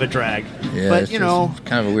kind of a drag. Yeah, but it's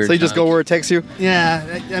kind of a weird. So you just go where it takes you?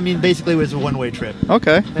 Yeah, I mean, basically it was a one-way trip.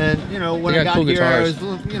 Okay. And when I got cool here, guitars. I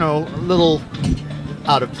was a little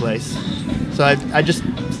out of place. So I just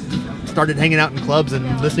started hanging out in clubs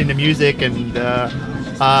and listening to music, and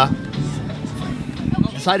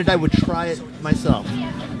decided I would try it myself.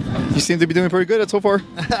 You seem to be doing pretty good so far.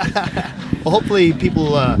 Well, hopefully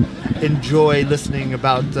people enjoy listening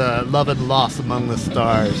about love and loss among the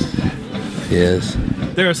stars. Yes.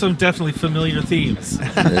 There are some definitely familiar themes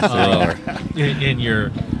Yes, there are. in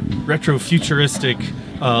your retro-futuristic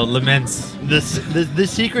laments. The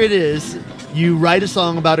secret is you write a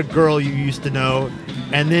song about a girl you used to know,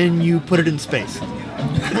 and then you put it in space.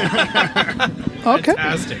 Okay.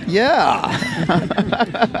 Fantastic. Yeah.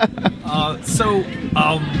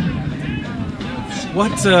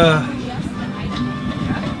 What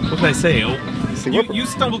can I say? You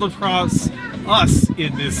stumbled across us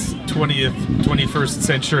in this 21st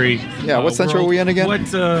century. Yeah, what century world. are we in again?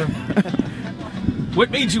 What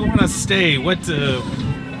made you want to stay? What?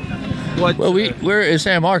 Well, we're in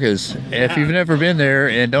San Marcos. If you've never been there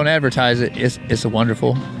and don't advertise it, it's a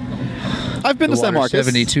wonderful. I've been to San Marcos.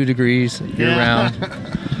 72 degrees year round,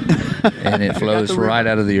 and it flows right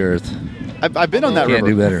out of the earth. I've been on that Can't river.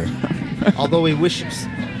 do better. Although we wish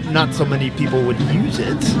not so many people would use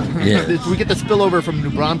it. Yeah. We get the spillover from New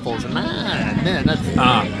Braunfels, and man,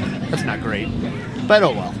 that's not great. But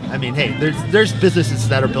oh well. I mean, hey, there's businesses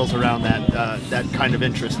that are built around that kind of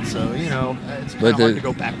interest. So it's kind of hard to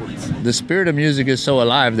go backwards. The spirit of music is so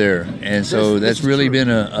alive there, and so This that's is really true. been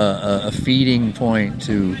a feeding point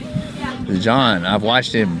to John. I've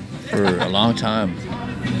watched him for a long time.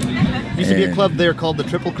 Used to be a And- club there called the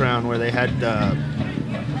Triple Crown where they had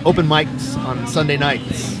open mics on Sunday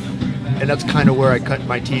nights, and that's kind of where I cut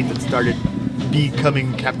my teeth and started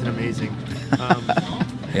becoming Captain Amazing.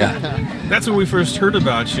 Yeah. That's when we first heard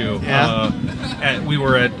about you. Yeah. We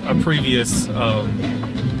were at a previous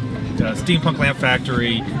Steampunk Lamp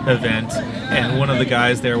Factory event, and one of the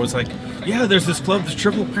guys there was like, "Yeah, there's this club, the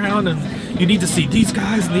Triple Crown, and you need to see these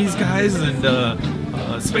guys and these guys." And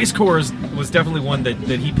Space Corps was definitely one that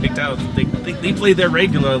he picked out. They play there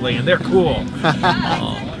regularly, and they're cool.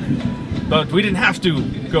 But we didn't have to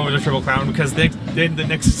go to Triple Crown because then the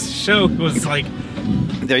next show was like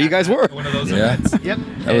There you guys were. one of those Yeah. events. Yep.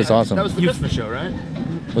 That was awesome. That was the Christmas show, right?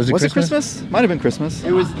 Was it Was Christmas? it Christmas? Might have been Christmas.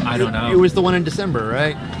 It was. I don't know. It was the one in December,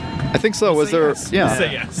 right? I think so. Was Say there? yes. Yeah.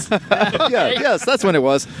 Say yes. Yeah. Yes, that's when it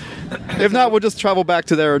was. If not, we'll just travel back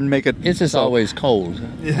to there and make it. It's just always cold.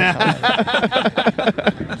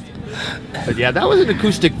 But yeah, that was an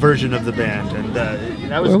acoustic version of the band, and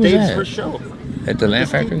that was Where was Dave's that? first show. At the Lamp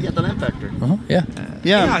Factory? Yeah, the Lamp Factory. Uh-huh. Yeah.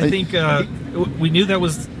 Yeah. I think we knew that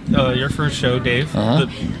was your first show, Dave, Uh-huh.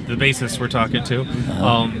 the bassist we're talking to,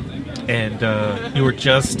 and you were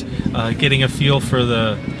just getting a feel for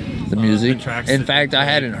the music. tracks In that- fact, I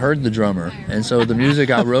hadn't heard the drummer, and so the music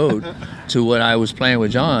I wrote to what I was playing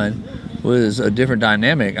with John was a different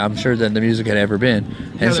dynamic, I'm sure, than the music had ever been.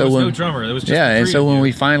 And Yeah, so there was when, no drummer. There was just yeah, the and three so of when you.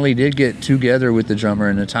 we finally did get together with the drummer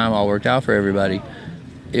and the time all worked out for everybody,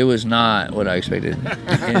 it was not what I expected.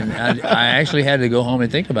 And I actually had to go home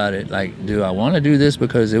and think about it. Like, do I want to do this?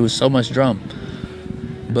 Because it was so much drum.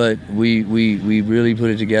 But we really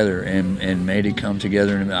put it together and made it come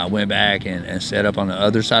together. And I went back and set up on the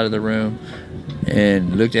other side of the room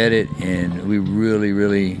and looked at it. And we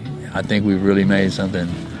really, I think we really made something.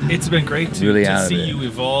 It's been great Really to out of see it. you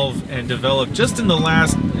evolve and develop just in the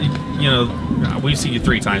last, we've seen you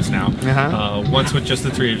 3 times now. Uh-huh. Once with just the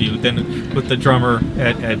 3 of you, then with the drummer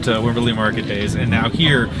at Wimberley Market Days, and now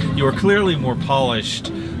here you are clearly more polished.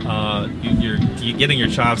 You're getting your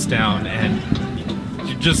chops down, and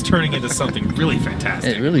you're just turning into something really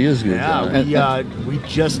fantastic. It really is good. John. Yeah, we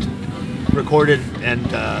just recorded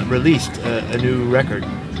and released a new record.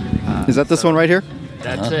 Is that this one right here?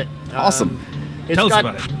 That's Uh-huh. it. Awesome. It's Tell us got-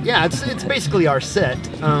 about it. Yeah, it's basically our set.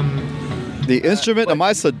 The instrument of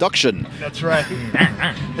my seduction. That's right.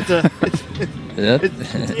 Yeah.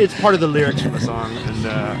 It's part of the lyrics from the song,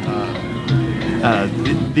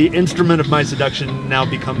 and the instrument of my seduction now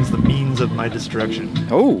becomes the means of my destruction.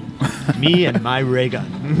 Oh. Me and my ray gun.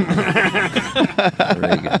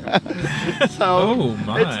 Very good. So Oh,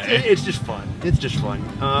 my. It's just fun. It's just fun.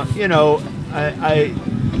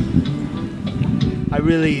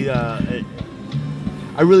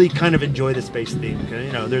 I really kind of enjoy the space theme.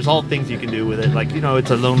 You know, there's all things you can do with it. Like, you know,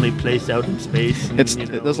 it's a lonely place out in space. And,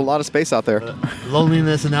 There's a lot of space out there.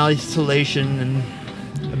 Loneliness and isolation and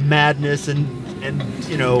madness and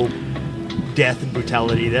you know, death and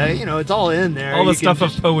brutality. That, you know, it's all in there. All the You can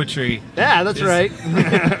stuff of poetry. Yeah, that's right.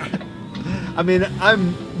 I mean,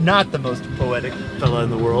 I'm not the most poetic fella in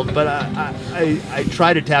the world, but I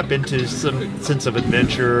try to tap into some sense of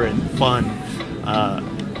adventure and fun.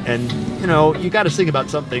 And, you know, you got to sing about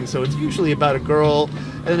something, so it's usually about a girl,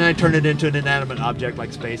 and then I turn it into an inanimate object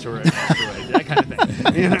like space or an asteroid, that kind of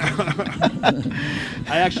thing. You know?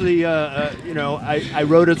 I actually, you know, I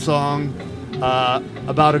wrote a song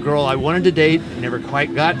about a girl I wanted to date, never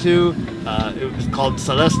quite got to. It was called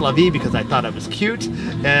Celeste La Vie because I thought I was cute.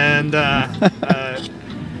 And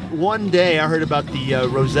one day I heard about the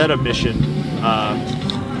Rosetta mission,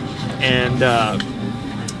 and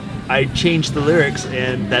I changed the lyrics,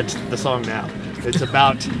 and that's the song now. It's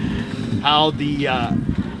about how the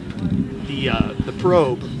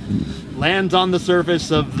probe lands on the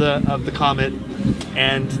surface of the comet,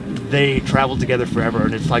 and they travel together forever,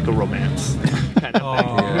 and it's like a romance kind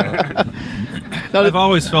of thing. I've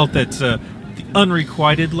always felt that the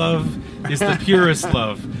unrequited love is the purest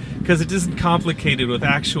love, because it isn't complicated with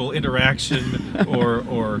actual interaction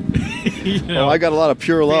or you know, I got a lot of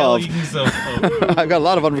pure love. feelings of I've got a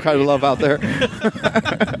lot of unrequited love out there.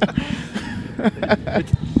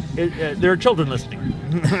 There are children listening.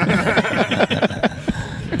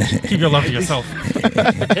 keep your love to yourself.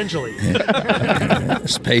 Potentially.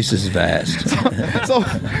 Space is vast. So,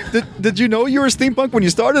 did you know you were steampunk when you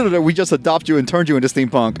started, or did we just adopt you and turned you into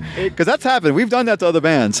steampunk? Because that's happened. We've done that to other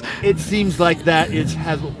bands. It seems like that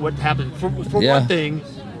has what happened. For one thing,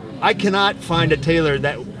 I cannot find a tailor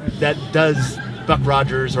that does Buck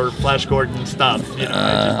Rogers or Flash Gordon stuff. You know,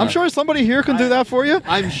 I'm sure somebody here can do that for you.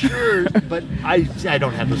 I'm sure, but I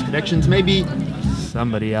don't have those connections. Maybe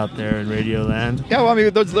somebody out there in Radioland. Yeah, well, I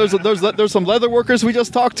mean, there's some leather workers we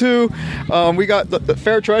just talked to. We got the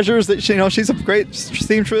Fair Treasures. That she's a great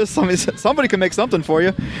seamstress. I mean, somebody can make something for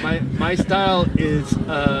you. My style is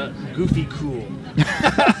goofy cool.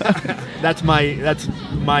 That's my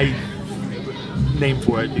name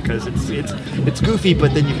for it, because it's goofy,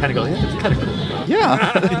 but then you kind of go, yeah, it's kind of cool.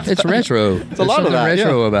 Yeah, It's retro. It's a lot of that,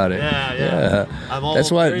 retro yeah. about it. Yeah.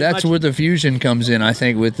 That's where the fusion comes in. I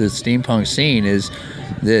think with the steampunk scene is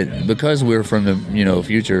that because we're from the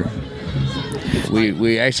future,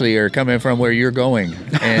 we actually are coming from where you're going,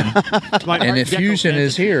 and the fusion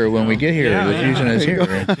is here when we get here. The fusion is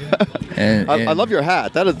here. And I love your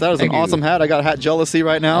hat. That is an awesome hat. I got hat jealousy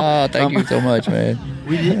right now. Oh, thank you so much, man.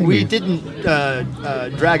 We didn't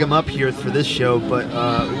drag him up here for this show, but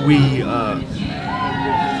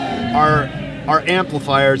our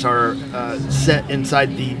amplifiers are set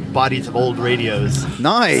inside the bodies of old radios.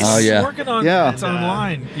 Nice. Oh yeah. Working on Yeah. it's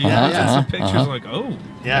online. Yeah. Some pictures like, oh,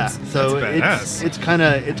 Yeah, so that's it's kind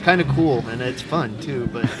of cool, and it's fun too.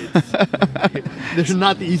 But it's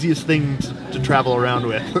not the easiest thing to travel around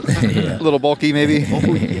with. A little bulky, maybe.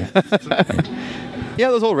 Oh, yeah. Yeah,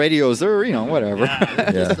 those old radios, they're, whatever. Yeah,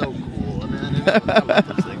 they're just so cool, man. I love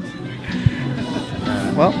those things.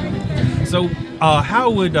 Well, So, how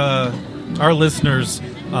would our listeners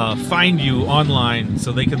find you online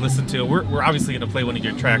so they can listen to? We're obviously going to play one of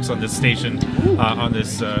your tracks on this station, on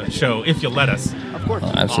this show, if you'll let us. Of course.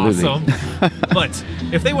 Absolutely. Awesome. But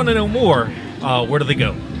if they want to know more, where do they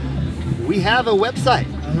go? We have a website.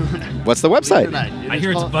 what's the website? I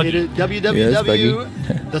hear it's buggy. It is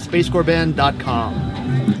www.thespacecoreband.com.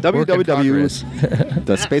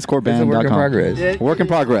 www.thespacecoreband.com. It's a work in progress. Work in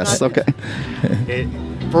progress. Okay.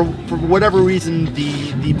 For whatever reason,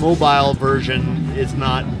 the mobile version is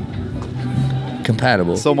not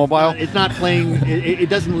Compatible. So mobile. It's not playing. It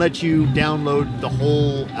doesn't let you download the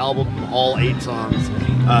whole album, all 8 songs.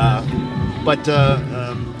 But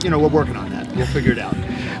we're working on that. We'll figure it out.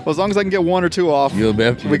 Well, as long as I can get 1 or 2 off, we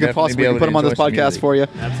can possibly put them on this podcast for you.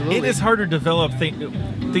 Absolutely. It is harder to develop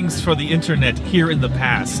things for the internet here in the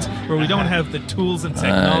past, where we don't have the tools and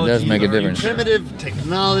technology. It does make a difference. Primitive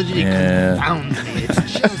technology confounds me.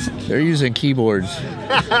 It's just. They're using keyboards.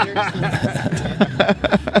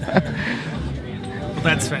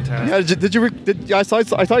 That's fantastic. Yeah, I saw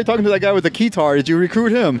you talking to that guy with the guitar. Did you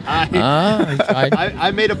recruit him?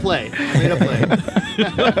 I made a play.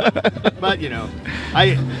 But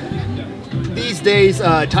these days,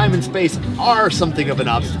 time and space are something of an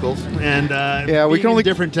obstacle, and Yeah, we being can only- in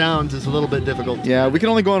different towns is a little bit difficult. Yeah, we can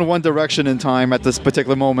only go in one direction in time at this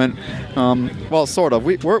particular moment. Well, sort of.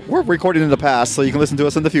 We're recording in the past, so you can listen to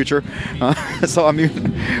us in the future. So, I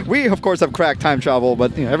mean, we, of course, have cracked time travel,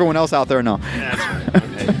 but everyone else out there, no. That's right.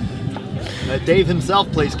 Okay. Dave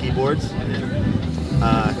himself plays keyboards.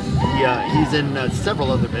 He's in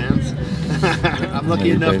several other bands. I'm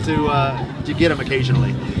lucky enough to get him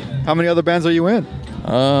occasionally. How many other bands are you in?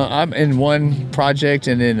 I'm in one project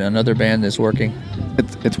and in another band that's working.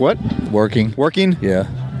 It's what? Working. Working? Yeah.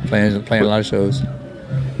 Playing a lot of shows.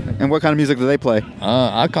 And what kind of music do they play?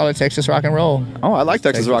 I call it Texas rock and roll. Oh, I like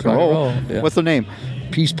Texas rock and roll. Yeah. What's their name?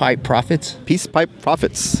 Peace Pipe Prophets. Peace Pipe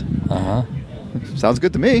Prophets. Uh-huh. Sounds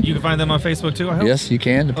good to me. You can find them on Facebook too, I hope? Yes, you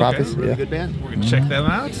can. The Prophets. Really Yeah. good band. We're going to check them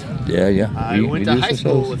out. Yeah. I We went to do high some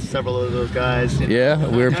school shows. with several of those guys. Yeah,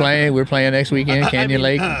 we're playing next weekend, Canyon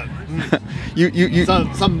Lake. You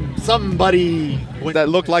Somebody went, that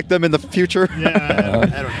looked like them in the future. Yeah,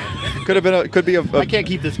 I don't know. Could be a I can't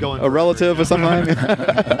keep this going. a relative or something.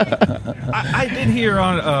 I did hear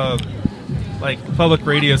on public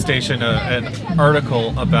radio station an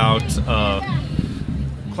article about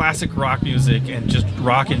classic rock music and just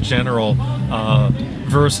rock in general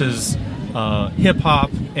versus hip hop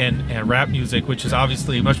and rap music, which is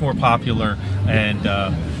obviously much more popular and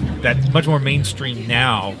that's much more mainstream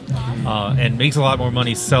now and makes a lot more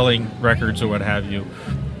money selling records or what have you.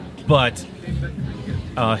 But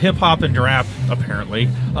hip hop and rap apparently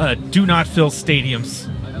do not fill stadiums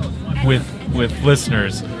with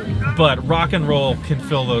listeners, but rock and roll can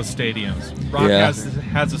fill those stadiums. Rock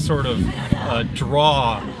has a sort of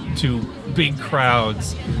draw to big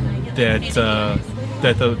crowds that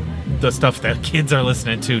the stuff that kids are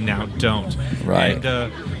listening to now don't. Right.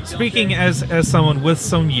 And speaking as someone with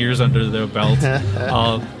some years under their belt,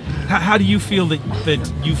 how do you feel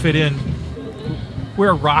that you fit in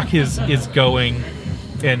where rock is going,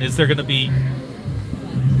 and is there going to be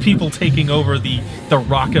people taking over the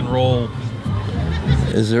rock and roll?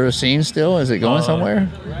 Is there a scene still? Is it going somewhere?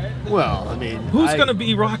 Well, I mean, Who's going to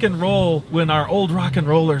be rock and roll when our old rock and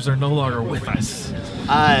rollers are no longer with us?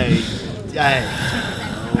 I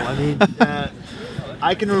mean,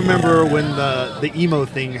 I can remember when the emo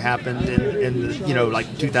thing happened in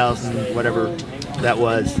 2000, whatever that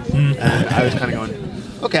was, and I was kind of going,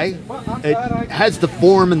 okay, it has the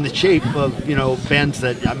form and the shape of bands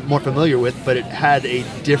that I'm more familiar with, but it had a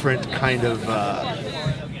different kind of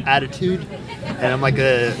attitude, and I'm like,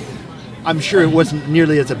 I'm sure it wasn't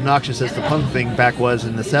nearly as obnoxious as the punk thing back was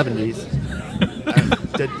in the 70s.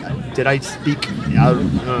 Did I speak out?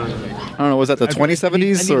 I don't know. Was that the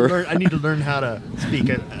 2070s or? I need to learn how to speak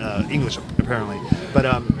English apparently, but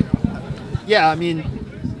yeah, I mean,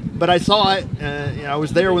 but I saw it. I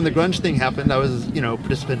was there when the grunge thing happened. I was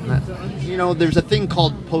participant in that. There's a thing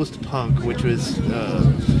called post-punk, which was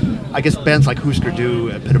I guess bands like Husker Du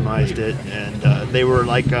epitomized it, and they were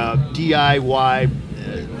like DIY.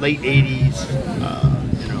 Late 80s,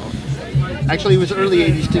 actually it was early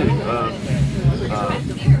 80s too.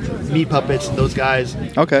 Meat Puppets, those guys.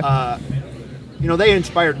 Okay. They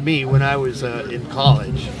inspired me when I was in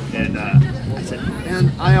college, and I said,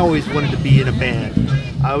 man, I always wanted to be in a band.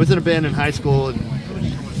 I was in a band in high school, and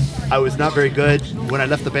I was not very good. When I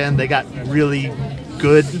left the band, they got really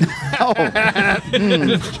good.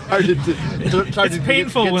 It's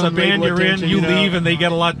painful when a band you're in, you leave, and they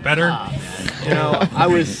get a lot better. I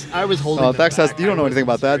was holding. Oh, Thax has. You don't know anything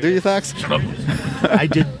about that, do you, Thax?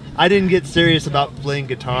 I didn't get serious about playing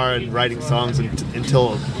guitar and writing songs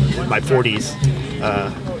until my 40s.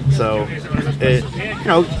 So,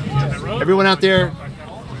 everyone out there,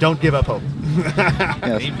 don't give up hope.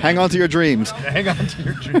 Yes. Hang on to your dreams. Hang on to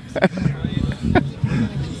your dreams.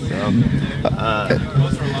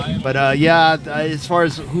 But as far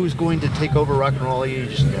as who's going to take over rock and roll, you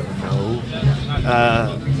just never know.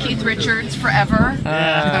 Keith Richards forever.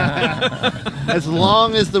 As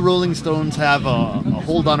long as the Rolling Stones have a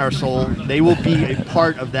hold on our soul, they will be a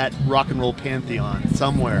part of that rock and roll pantheon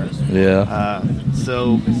somewhere. Yeah.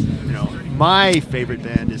 So, my favorite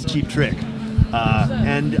band is Cheap Trick.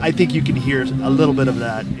 And I think you can hear a little bit of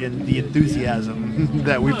that in the enthusiasm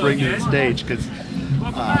that we bring to the stage. Because,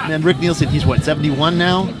 man, Rick Nielsen, he's 71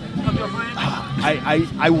 now?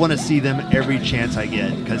 I want to see them every chance I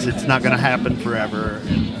get, because it's not going to happen forever.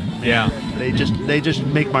 And, yeah. They just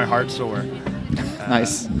make my heart sore.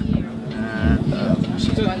 Nice. And,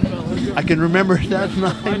 I can remember that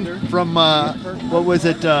line from, what was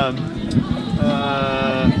it?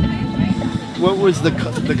 What was the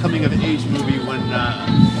coming of age movie when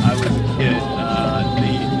I was a kid?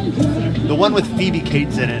 the one with Phoebe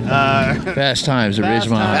Cates in it. Fast Times at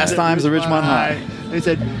Ridgemont High. Fast Times at Ridgemont High. They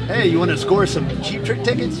said, "Hey, you want to score some Cheap Trick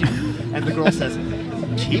tickets?" And the girl says,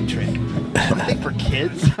 "Cheap Trick? Something for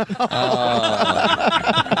kids?" And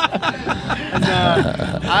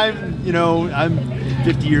I'm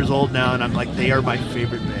 50 years old now, and I'm like, they are my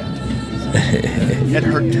favorite band. It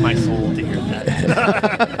hurt to my soul to hear that.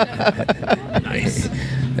 Nice.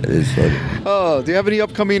 That is funny. Oh, do you have any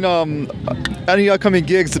upcoming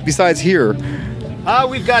gigs besides here?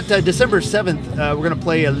 We've got December 7th. We're going to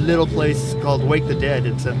play a little place called Wake the Dead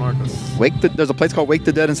in San Marcos. There's a place called Wake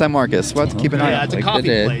the Dead in San Marcos. We'll have to keep an eye Yeah, out. it's a Wake the coffee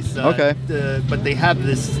Dead. place. Okay. But they have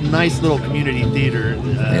this nice little community theater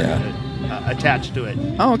attached to it.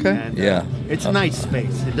 Oh, okay. And, Yeah. It's a nice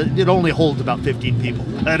space. It only holds about 15 people.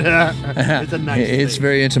 But, it's a nice It's space.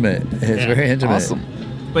 very intimate. It's very intimate. Awesome.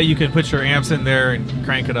 But you can put your amps in there and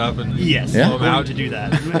crank it up and Yes, Yeah. we're going to do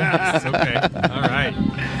that. okay. All right.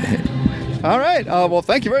 All right. Well,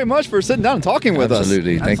 thank you very much for sitting down and talking with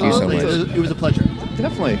Absolutely. Thank you so Absolutely. much. It was a pleasure. us.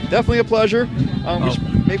 Definitely a pleasure. We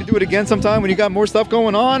should maybe do it again sometime when you got more stuff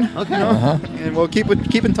going on. Okay. And we'll keep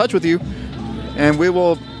in touch with you. And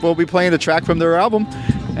we'll be playing a track from their album.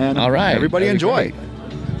 And All right. everybody That'd be enjoy. great.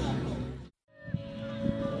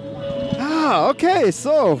 Okay,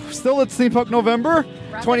 so still at Steampunk November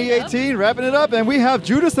 2018, wrapping it up, and we have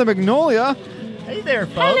Judas and Magnolia, Hey there,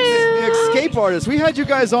 folks. the Escape Artists. We had you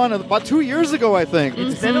guys on about 2 years ago, I think.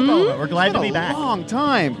 It's been a moment. We're glad to be a back. long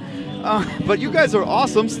time. But you guys are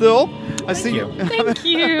awesome still. I see you. Thank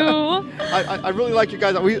you. I really like you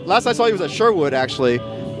guys. Last I saw you was at Sherwood, actually.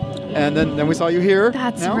 And then we saw you here.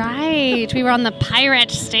 That's now. right. We were on the pirate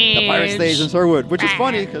stage. The Pirate Stage in Sherwood, which is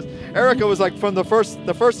funny because Erica was like from the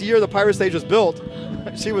first year the Pirate Stage was built.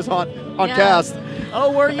 She was on cast.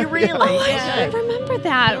 Oh, were you really? Oh, I remember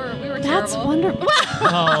that. We were That's terrible. wonderful.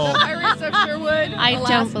 Oh. Pirates of Sherwood. I alas,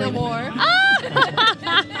 don't no believe more.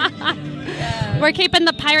 We're keeping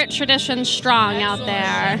the pirate tradition strong out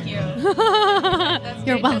there. Thank you.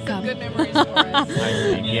 You're Gained us some welcome. Good memories for us.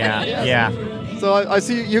 Yeah. So I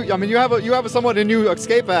see you. I mean, you have a somewhat a new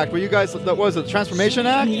escape act. Where you guys that was a transformation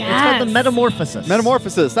act. It's called the Yes. Metamorphosis.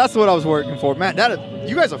 Metamorphosis. That's what I was working for, man.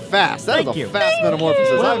 You guys are fast. That is Thank a you. fast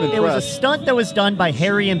metamorphosis. Well, I'm it was a impressed. stunt that was done by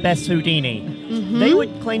Harry and Bess Houdini. They would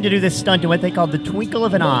claim to do this stunt in what they called the twinkle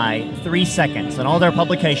of an eye, 3 seconds. In all their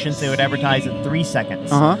publications, they would advertise it 3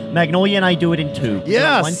 seconds. Uh-huh. Magnolia and I do it in 2. One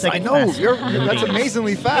Yes, I second know. faster. That's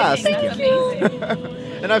amazingly fast. That's amazing.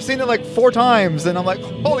 And I've seen it like 4 times, and I'm like,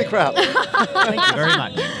 holy crap. Thank you very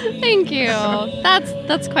much. Thank you.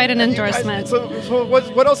 That's quite an endorsement. So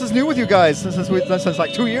what else is new with you guys since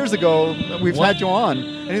like 2 years ago we've had you on?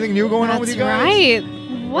 Anything new going on with you That's guys? right. Or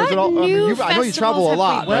What is it all- I mean, new I know you travel a festivals have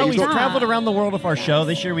lot. we Well, Right, we've you done? traveled around the world with our show.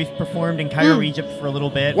 This year we've performed in Cairo, Egypt for a little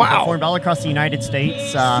bit. Wow. We performed all across the United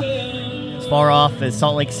States. As far off as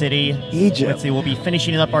Salt Lake City. Egypt. Let's see, we'll be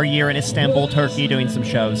finishing up our year in Istanbul, Turkey, doing some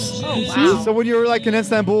shows. Oh, wow. So when you're like in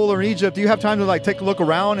Istanbul or Egypt, do you have time to like take a look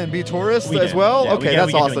around and be tourists We as do. well? Yeah, Okay, we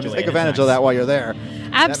that's get to awesome. enjoy Just it. take It's advantage nice. of that while you're there.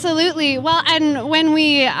 Absolutely. Well, and when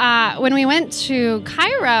we went to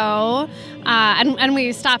Cairo, and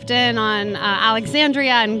we stopped in on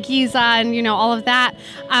Alexandria and Giza and all of that.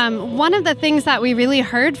 One of the things that we really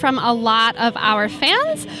heard from a lot of our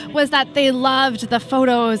fans was that they loved the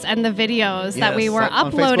photos and the videos that we Yes, were on Facebook. I've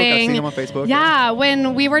uploading. seen them on Facebook, Yeah,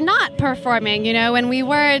 when we were not performing, when we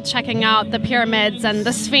were checking out the pyramids and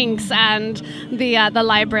the Sphinx and the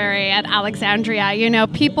library at Alexandria.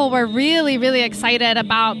 People were really, really excited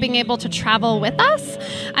about being able to travel with us,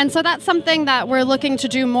 and so that's something that we're looking to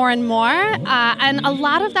do more and more. And a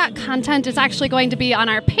lot of that content is actually going to be on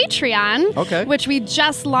our Patreon, Okay. which we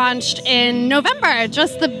just launched in November,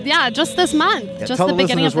 just this month, Yeah, just tell the the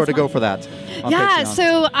beginning listeners of where this to go month. for that. on Yeah, Patreon.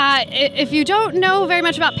 so if you don't know very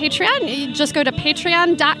much about Patreon, you just go to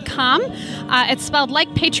patreon.com. It's spelled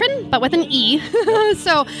like patron, but with an E.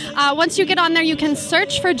 So once you get on there, you can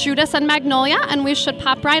search for Judas and Magnolia, and we should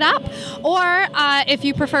pop right up. Or if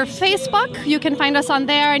you prefer Facebook, you can find us on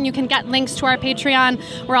there, and you can get links to our Patreon.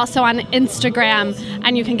 We're also on Instagram,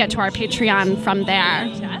 and you can get to our Patreon from there.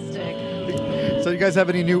 So you guys have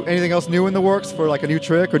anything else new in the works for like a new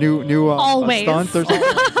trick or new Always. stunt or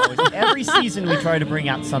something? Every season we try to bring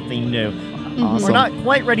out something new. Awesome. We're not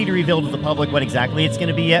quite ready to reveal to the public what exactly it's going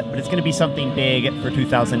to be yet, but it's going to be something big for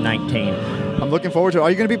 2019. I'm looking forward to it. Are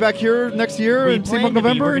you going to be back here next year We in plan Steampunk to be.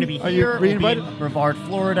 November? We're going to be Are here. you We'll be re-invited? in Brevard,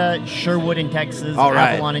 Florida, Sherwood in Texas, All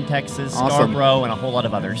right. Avalon in Texas, Awesome. Scarborough, and a whole lot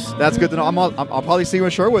of others. That's good to know. I'll probably see you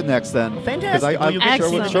in Sherwood next then. Fantastic. Because Well, you'll be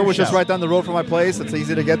Excellent. Sherwood's just show. right down the road from my place. It's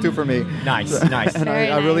easy to get to for me. Nice, nice. And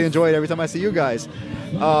Very I really nice. enjoy it every time I see you guys.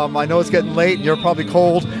 I know it's getting late and you're probably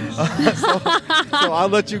cold, so I'll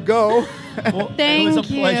let you go. Well, Thank it was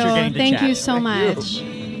a you. pleasure getting to Thank chat. you so much.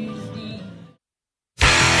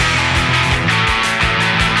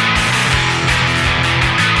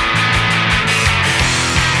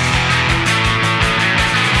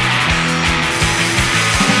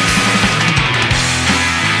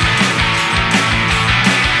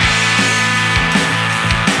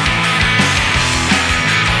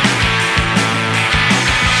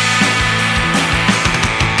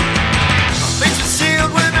 Things were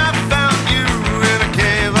sealed when I found you in a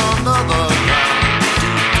cave under the ground.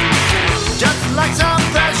 Just like some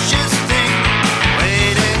precious thing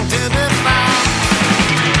waiting to be found.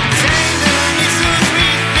 Sang to me so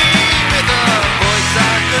sweetly with a voice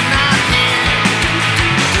I could not hear.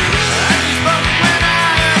 As you spoke when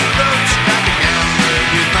I approached, I began to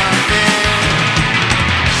lose my fear.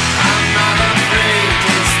 I'm not afraid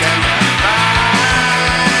to stand and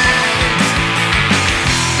fight.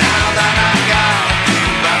 Now that I've got you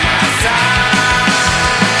by my side.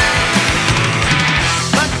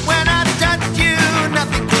 But when I touched you,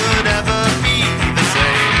 nothing could ever be the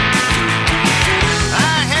same.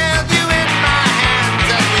 I held you in my hands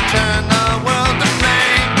as we turned the world to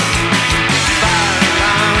flame. Fire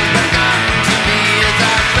alarms back on to me as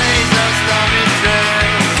I blaze a starry trail.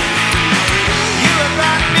 You have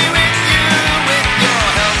brought me with you, with your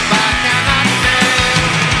help I cannot fail.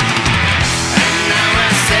 And now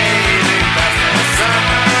we're sailing past the sun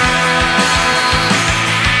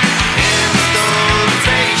in a stolen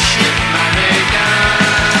spaceship, my ray gun.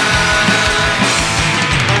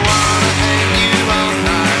 I wanna hang you all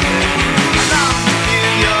night. I long to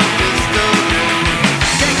feel your pistol grip.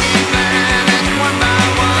 Taking planets one by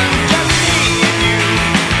one, just me and you,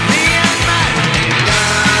 me and my ray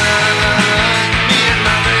gun, me and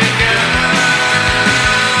my ray gun.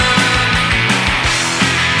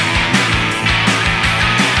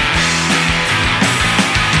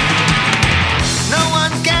 No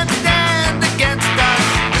one can stand against us,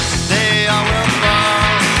 they all will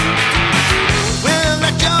fall. We'll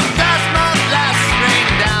let your cosmos blast rain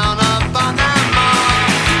down upon them all.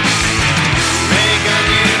 Reagan,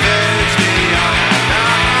 you've urged me on and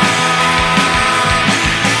on,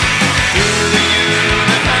 through the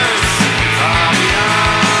universe, far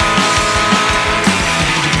beyond.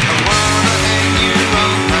 I wanna hang you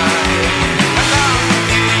all night. I long to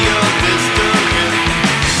feel your pistol grip.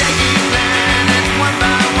 Taking planets one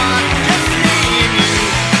by one, just me and you,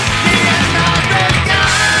 me and my ray gun,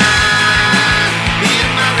 me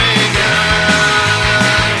and my ray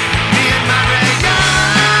gun, me and my ray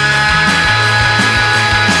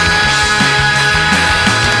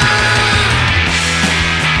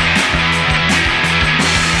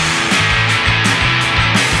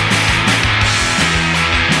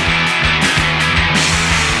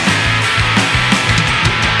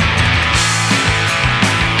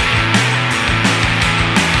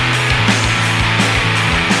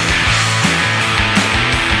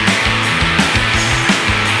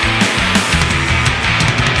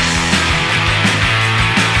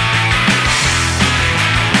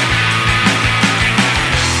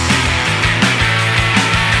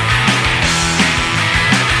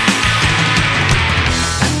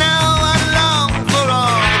And now I long for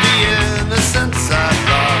all the innocence I've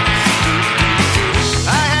lost.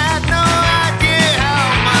 I had no idea how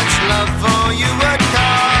much love for you would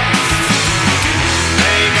cost.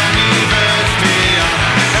 Reagan, you've urged me on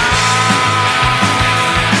and on.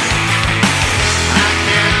 I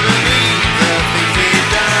can't believe the things we've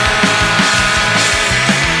done.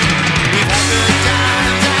 We've had good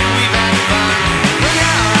times and we've had fun, but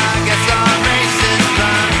now I guess our race is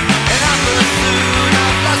run. In our pursuit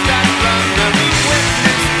of lust and plunder, we've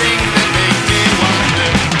witnessed things that make me wonder.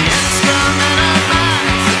 The instrument of my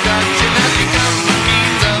seduction has become the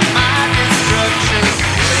means of my destruction.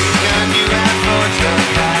 Reagan, you have forged a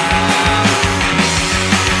vow.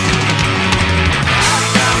 I've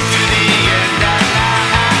come to the end at last.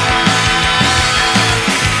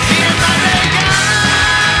 Me and my ray gun,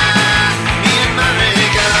 me and my ray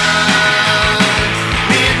gun,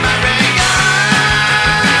 me and my ray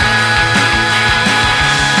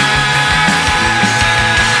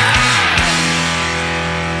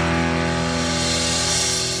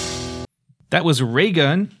That was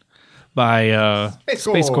Raygun by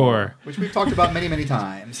Space Corps. which we've talked about many, many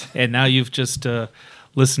times. And now you've just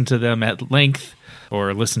listened to them at length,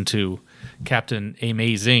 or listened to Captain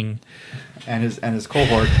Amazing. And his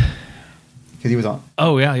cohort, because he was on.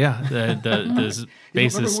 Oh, yeah. The You don't remember who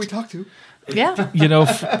bassist. we talked to? Yeah. You know,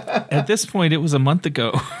 at this point, it was a month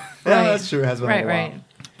ago. Yeah, that's true. It has been a Right, while. right.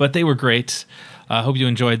 But they were great. I hope you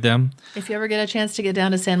enjoyed them. If you ever get a chance to get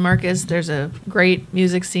down to San Marcos, there's a great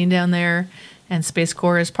music scene down there. and Space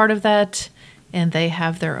Corps is part of that, and they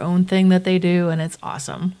have their own thing that they do, and it's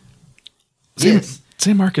awesome. Yes.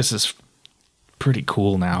 San Marcos is pretty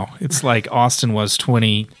cool now. It's like Austin was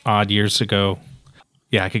 20 odd years ago.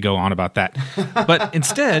 Yeah, I could go on about that. But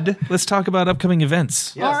instead, let's talk about upcoming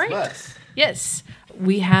events. Yes, All right. let's. Yes.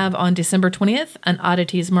 We have on December 20th an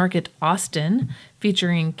Oddities Market Austin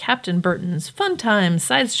featuring Captain Burton's Fun Time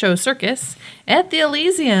Sideshow Circus at the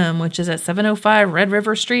Elysium, which is at 705 Red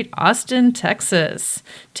River Street, Austin, Texas.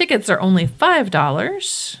 Tickets are only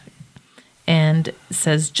 $5. And it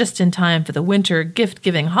says just in time for the winter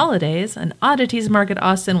gift-giving holidays, an Oddities Market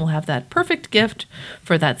Austin will have that perfect gift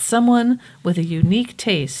for that someone with a unique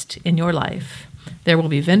taste in your life. There will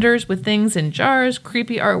be vendors with things in jars,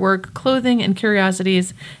 creepy artwork, clothing, and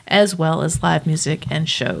curiosities, as well as live music and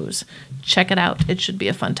shows. Check it out. It should be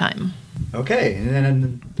a fun time. Okay, and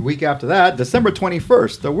then the week after that, December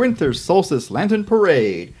 21st, the Winter Solstice Lantern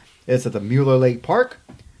Parade. It's at the Mueller Lake Park,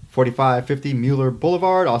 4550 Mueller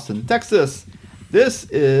Boulevard, Austin, Texas. This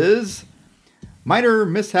is Minor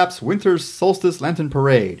Mishaps Winter Solstice Lantern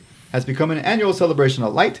Parade. Has become an annual celebration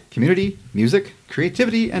of light, community, music,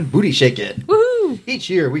 creativity, and booty shaking. Woohoo! Each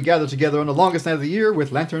year, we gather together on the longest night of the year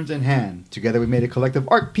with lanterns in hand. Together, we made a collective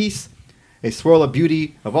art piece, a swirl of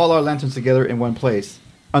beauty of all our lanterns together in one place,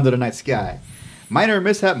 under the night sky. Minor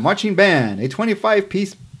Mishap Marching Band, a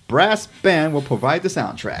 25-piece brass band, will provide the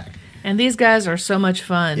soundtrack. And these guys are so much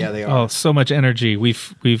fun. Yeah, they are. Oh, so much energy.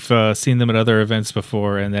 We've seen them at other events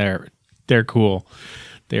before, and they're cool.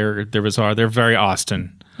 They're bizarre. They're very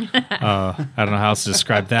Austin. I don't know how else to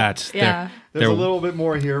describe that. Yeah. There's a little bit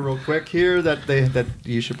more here, real quick here that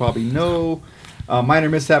you should probably know. Minor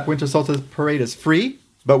Mishap Winter Solstice Parade is free,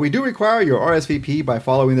 but we do require your RSVP by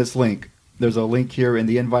following this link. There's a link here in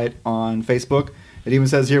the invite on Facebook. It even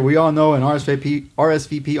says here, we all know an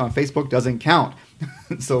RSVP on Facebook doesn't count.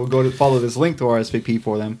 So go to follow this link to RSVP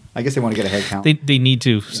for them. I guess they want to get a head count. They need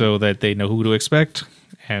to, so that they know who to expect.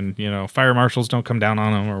 And, fire marshals don't come down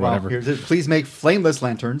on them or whatever. Here's it. Please make flameless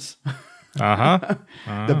lanterns.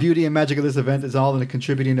 The beauty and magic of this event is all in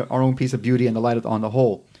contributing to our own piece of beauty and the light on the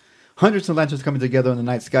whole. Hundreds of lanterns coming together in the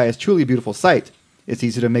night sky is truly a beautiful sight. It's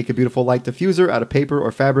easy to make a beautiful light diffuser out of paper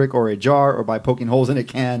or fabric or a jar or by poking holes in a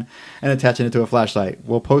can and attaching it to a flashlight.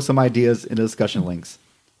 We'll post some ideas in the discussion links.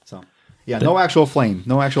 So, yeah, no actual flame,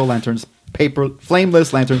 no actual lanterns,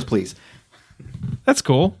 flameless lanterns, please. That's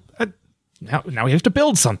cool. Now we have to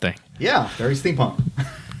build something. Yeah, very steampunk.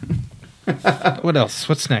 What else?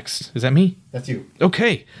 What's next? Is that me? That's you.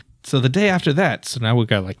 Okay. So the day after that, so now we've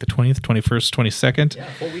got like the 20th, 21st, 22nd.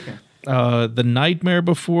 Yeah, full weekend. The Nightmare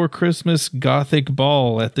Before Christmas Gothic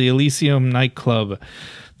Ball at the Elysium nightclub.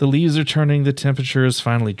 The leaves are turning, the temperature is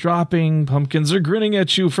finally dropping, pumpkins are grinning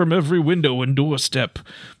at you from every window and doorstep.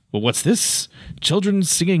 Well, what's this? Children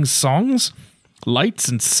singing songs? Lights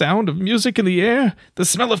and sound of music in the air? The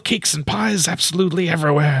smell of cakes and pies absolutely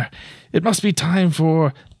everywhere. It must be time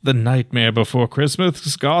for the Nightmare Before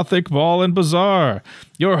Christmas Gothic Ball and Bazaar.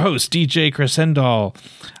 Your host, DJ Chris Hendall,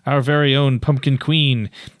 our very own Pumpkin Queen,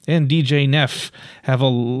 and DJ Neff have a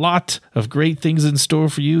lot of great things in store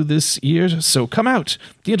for you this year, so come out,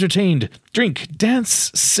 be entertained, drink,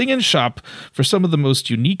 dance, sing, and shop for some of the most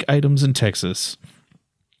unique items in Texas.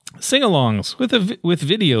 Sing-alongs with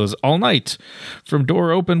videos all night. From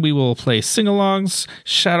door open, we will play sing-alongs.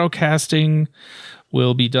 Shadow casting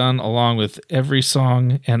will be done along with every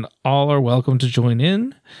song, and all are welcome to join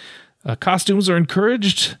in. Costumes are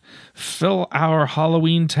encouraged. Fill our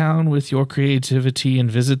Halloween town with your creativity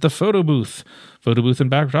and visit the photo booth. Photo booth and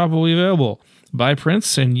backdrop will be available. Buy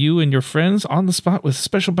prints and you and your friends on the spot with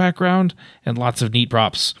special background and lots of neat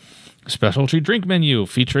props. Specialty drink menu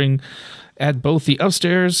featuring at both the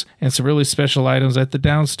upstairs and some really special items at the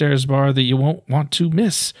downstairs bar that you won't want to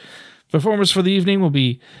miss. Performers for the evening will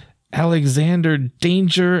be Alexander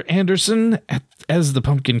Danger Anderson as the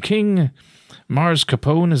Pumpkin King, Mars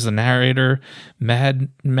Capone as the narrator,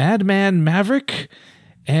 Madman Maverick,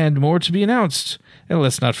 and more to be announced. And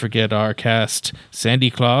let's not forget our cast: Sandy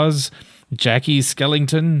Claus, Jackie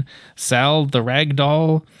Skellington, Sal the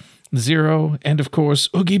Ragdoll, Zero, and of course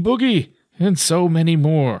Oogie Boogie, and so many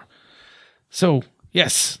more. So,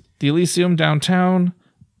 yes, the Elysium downtown,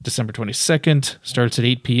 December 22nd, starts at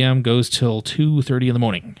 8 p.m., goes till 2:30 in the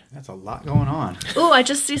morning. That's a lot going on. Oh, I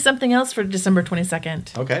just see something else for December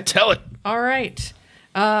 22nd. Okay. Tell it. All right.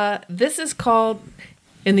 This is called,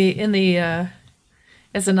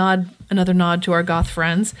 as another nod to our goth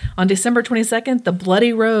friends, on December 22nd, the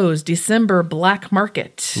Bloody Rose December Black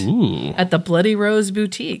Market. Ooh. At the Bloody Rose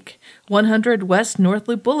Boutique, 100 West North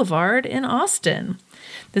Loop Boulevard in Austin.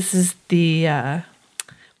 This is the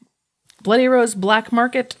Bloody Rose Black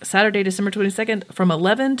Market, Saturday, December 22nd, from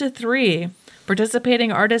 11 to 3.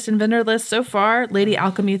 Participating artist and vendor list so far: Lady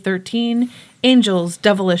Alchemy 13, Angels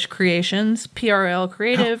Devilish Creations, PRL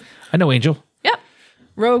Creative. I know Angel. Yep.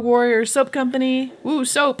 Rogue Warrior Soap Company, Woo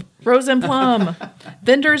Soap, Rose and Plum.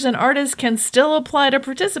 Vendors and artists can still apply to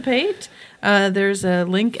participate. There's a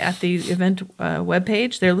link at the event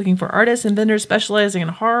webpage. They're looking for artists and vendors specializing in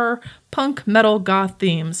horror, punk, metal, goth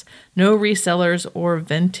themes. No resellers or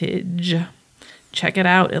vintage. Check it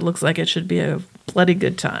out. It looks like it should be a bloody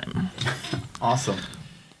good time. Awesome.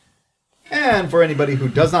 And for anybody who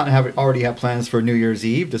does not already have plans for New Year's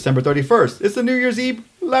Eve, December 31st, it's the New Year's Eve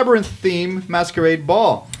Labyrinth theme masquerade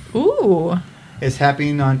ball. Ooh. It's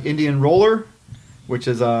happening on Indian Roller, which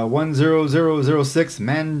is 10006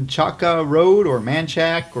 Manchaca Road, or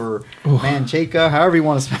Manchac, or Manchaca, however you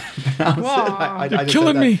want to pronounce it. I You're just killing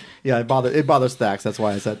said that. me. Yeah, it bothers Stacks. That's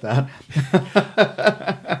why I said that.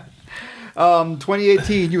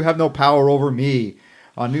 2018, you have no power over me.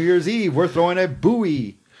 On New Year's Eve, we're throwing a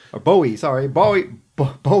Bowie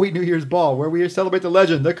New Year's Ball, where we celebrate the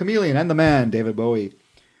legend, the chameleon, and the man, David Bowie.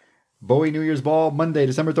 Bowie New Year's Ball, Monday,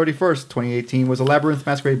 December 31st, 2018, was a Labyrinth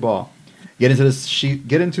masquerade ball. Get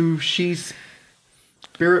into She's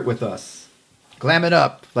spirit with us. Glam it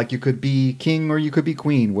up like you could be king or you could be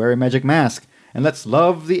queen. Wear a magic mask, and let's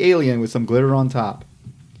love the alien with some glitter on top.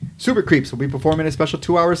 Super Creeps will be performing a special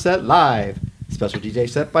 2-hour set live. Special DJ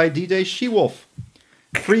set by DJ She-Wolf.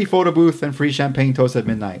 Free photo booth and free champagne toast at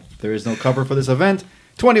midnight. There is no cover for this event.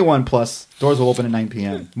 21 plus. Doors will open at 9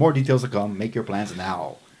 p.m. More details to come. Make your plans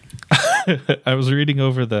now. I was reading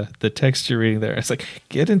over the text you're reading there. It's like,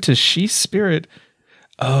 get into She's spirit.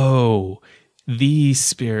 Oh, the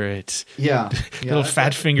spirit. Yeah. Little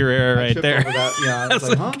fat finger error right there. Yeah, it's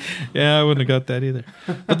like, huh? Yeah, I wouldn't have got that either.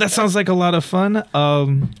 But that sounds like a lot of fun.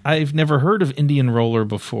 I've never heard of Indian Roller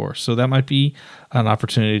before, so that might be an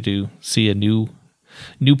opportunity to see a new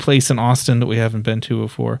place in Austin that we haven't been to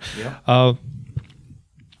before. Yeah.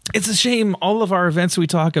 It's a shame all of our events we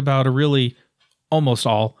talk about are really, almost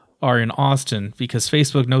all, are in Austin, because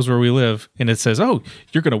Facebook knows where we live, and it says, oh,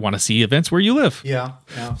 you're going to want to see events where you live. Yeah.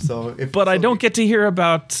 So I don't get to hear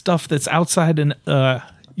about stuff that's outside in,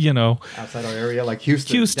 outside our area, like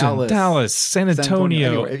Houston, Dallas, San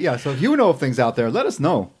Antonio. Anyway, yeah, so if you know of things out there, let us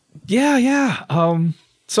know. Yeah.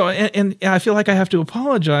 So, and I feel like I have to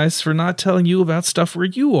apologize for not telling you about stuff where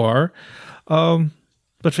you are. But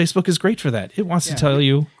Facebook is great for that. It wants to tell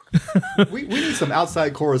you. we need some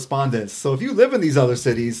outside correspondence. So if you live in these other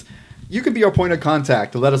cities, you can be our point of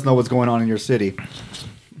contact to let us know what's going on in your city.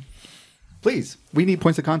 Please, we need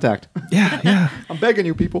points of contact. Yeah. I'm begging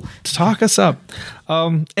you, people. Talk us up.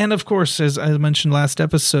 And of course, as I mentioned last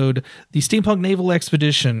episode, the Steampunk Naval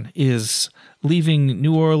Expedition is leaving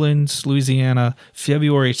New Orleans, Louisiana,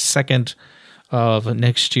 February 2nd of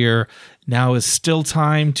next year. Now is still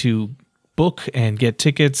time to book and get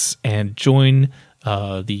tickets and join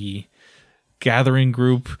the gathering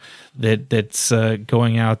group that's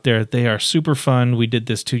going out there. They are super fun. We did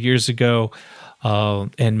this 2 years ago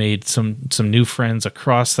and made some new friends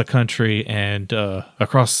across the country and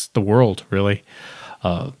across the world, really.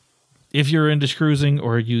 If you're into cruising,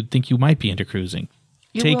 or you think you might be into cruising,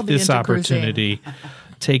 take this opportunity.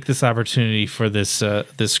 Take this opportunity for this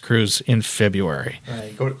cruise in February.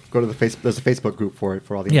 Right. Go to the Facebook. There's a Facebook group for it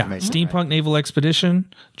for all the information. Steampunk Naval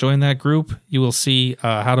Expedition. Join that group. You will see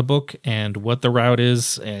how to book and what the route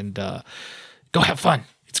is, and go have fun.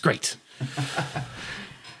 It's great.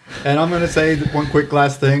 And I'm going to say one quick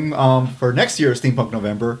last thing. For next year's Steampunk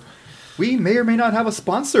November, we may or may not have a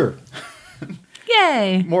sponsor.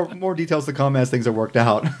 Yay! More details to come as things are worked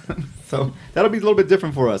out. So that'll be a little bit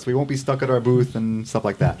different for us. We won't be stuck at our booth and stuff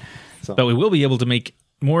like that. So, but we will be able to make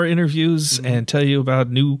more interviews and tell you about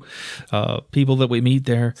new people that we meet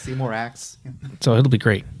there. See more acts. So it'll be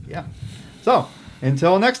great. Yeah. So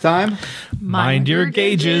until next time, mind your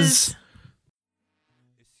gauges.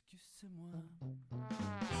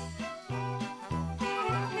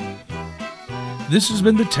 This has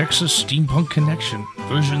been the Texas Steampunk Connection,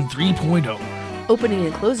 version 3.0. Opening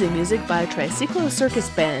and closing music by Tricyclo Circus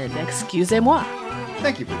Band, Excusez-moi.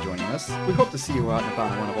 Thank you for joining us. We hope to see you out and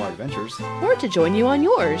about on one of our adventures. Or to join you on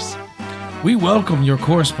yours. We welcome your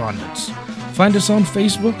correspondence. Find us on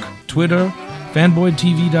Facebook, Twitter,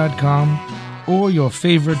 fanboydtv.com, or your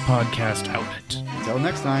favorite podcast outlet. Until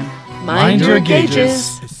next time, mind your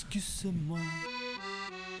gauges.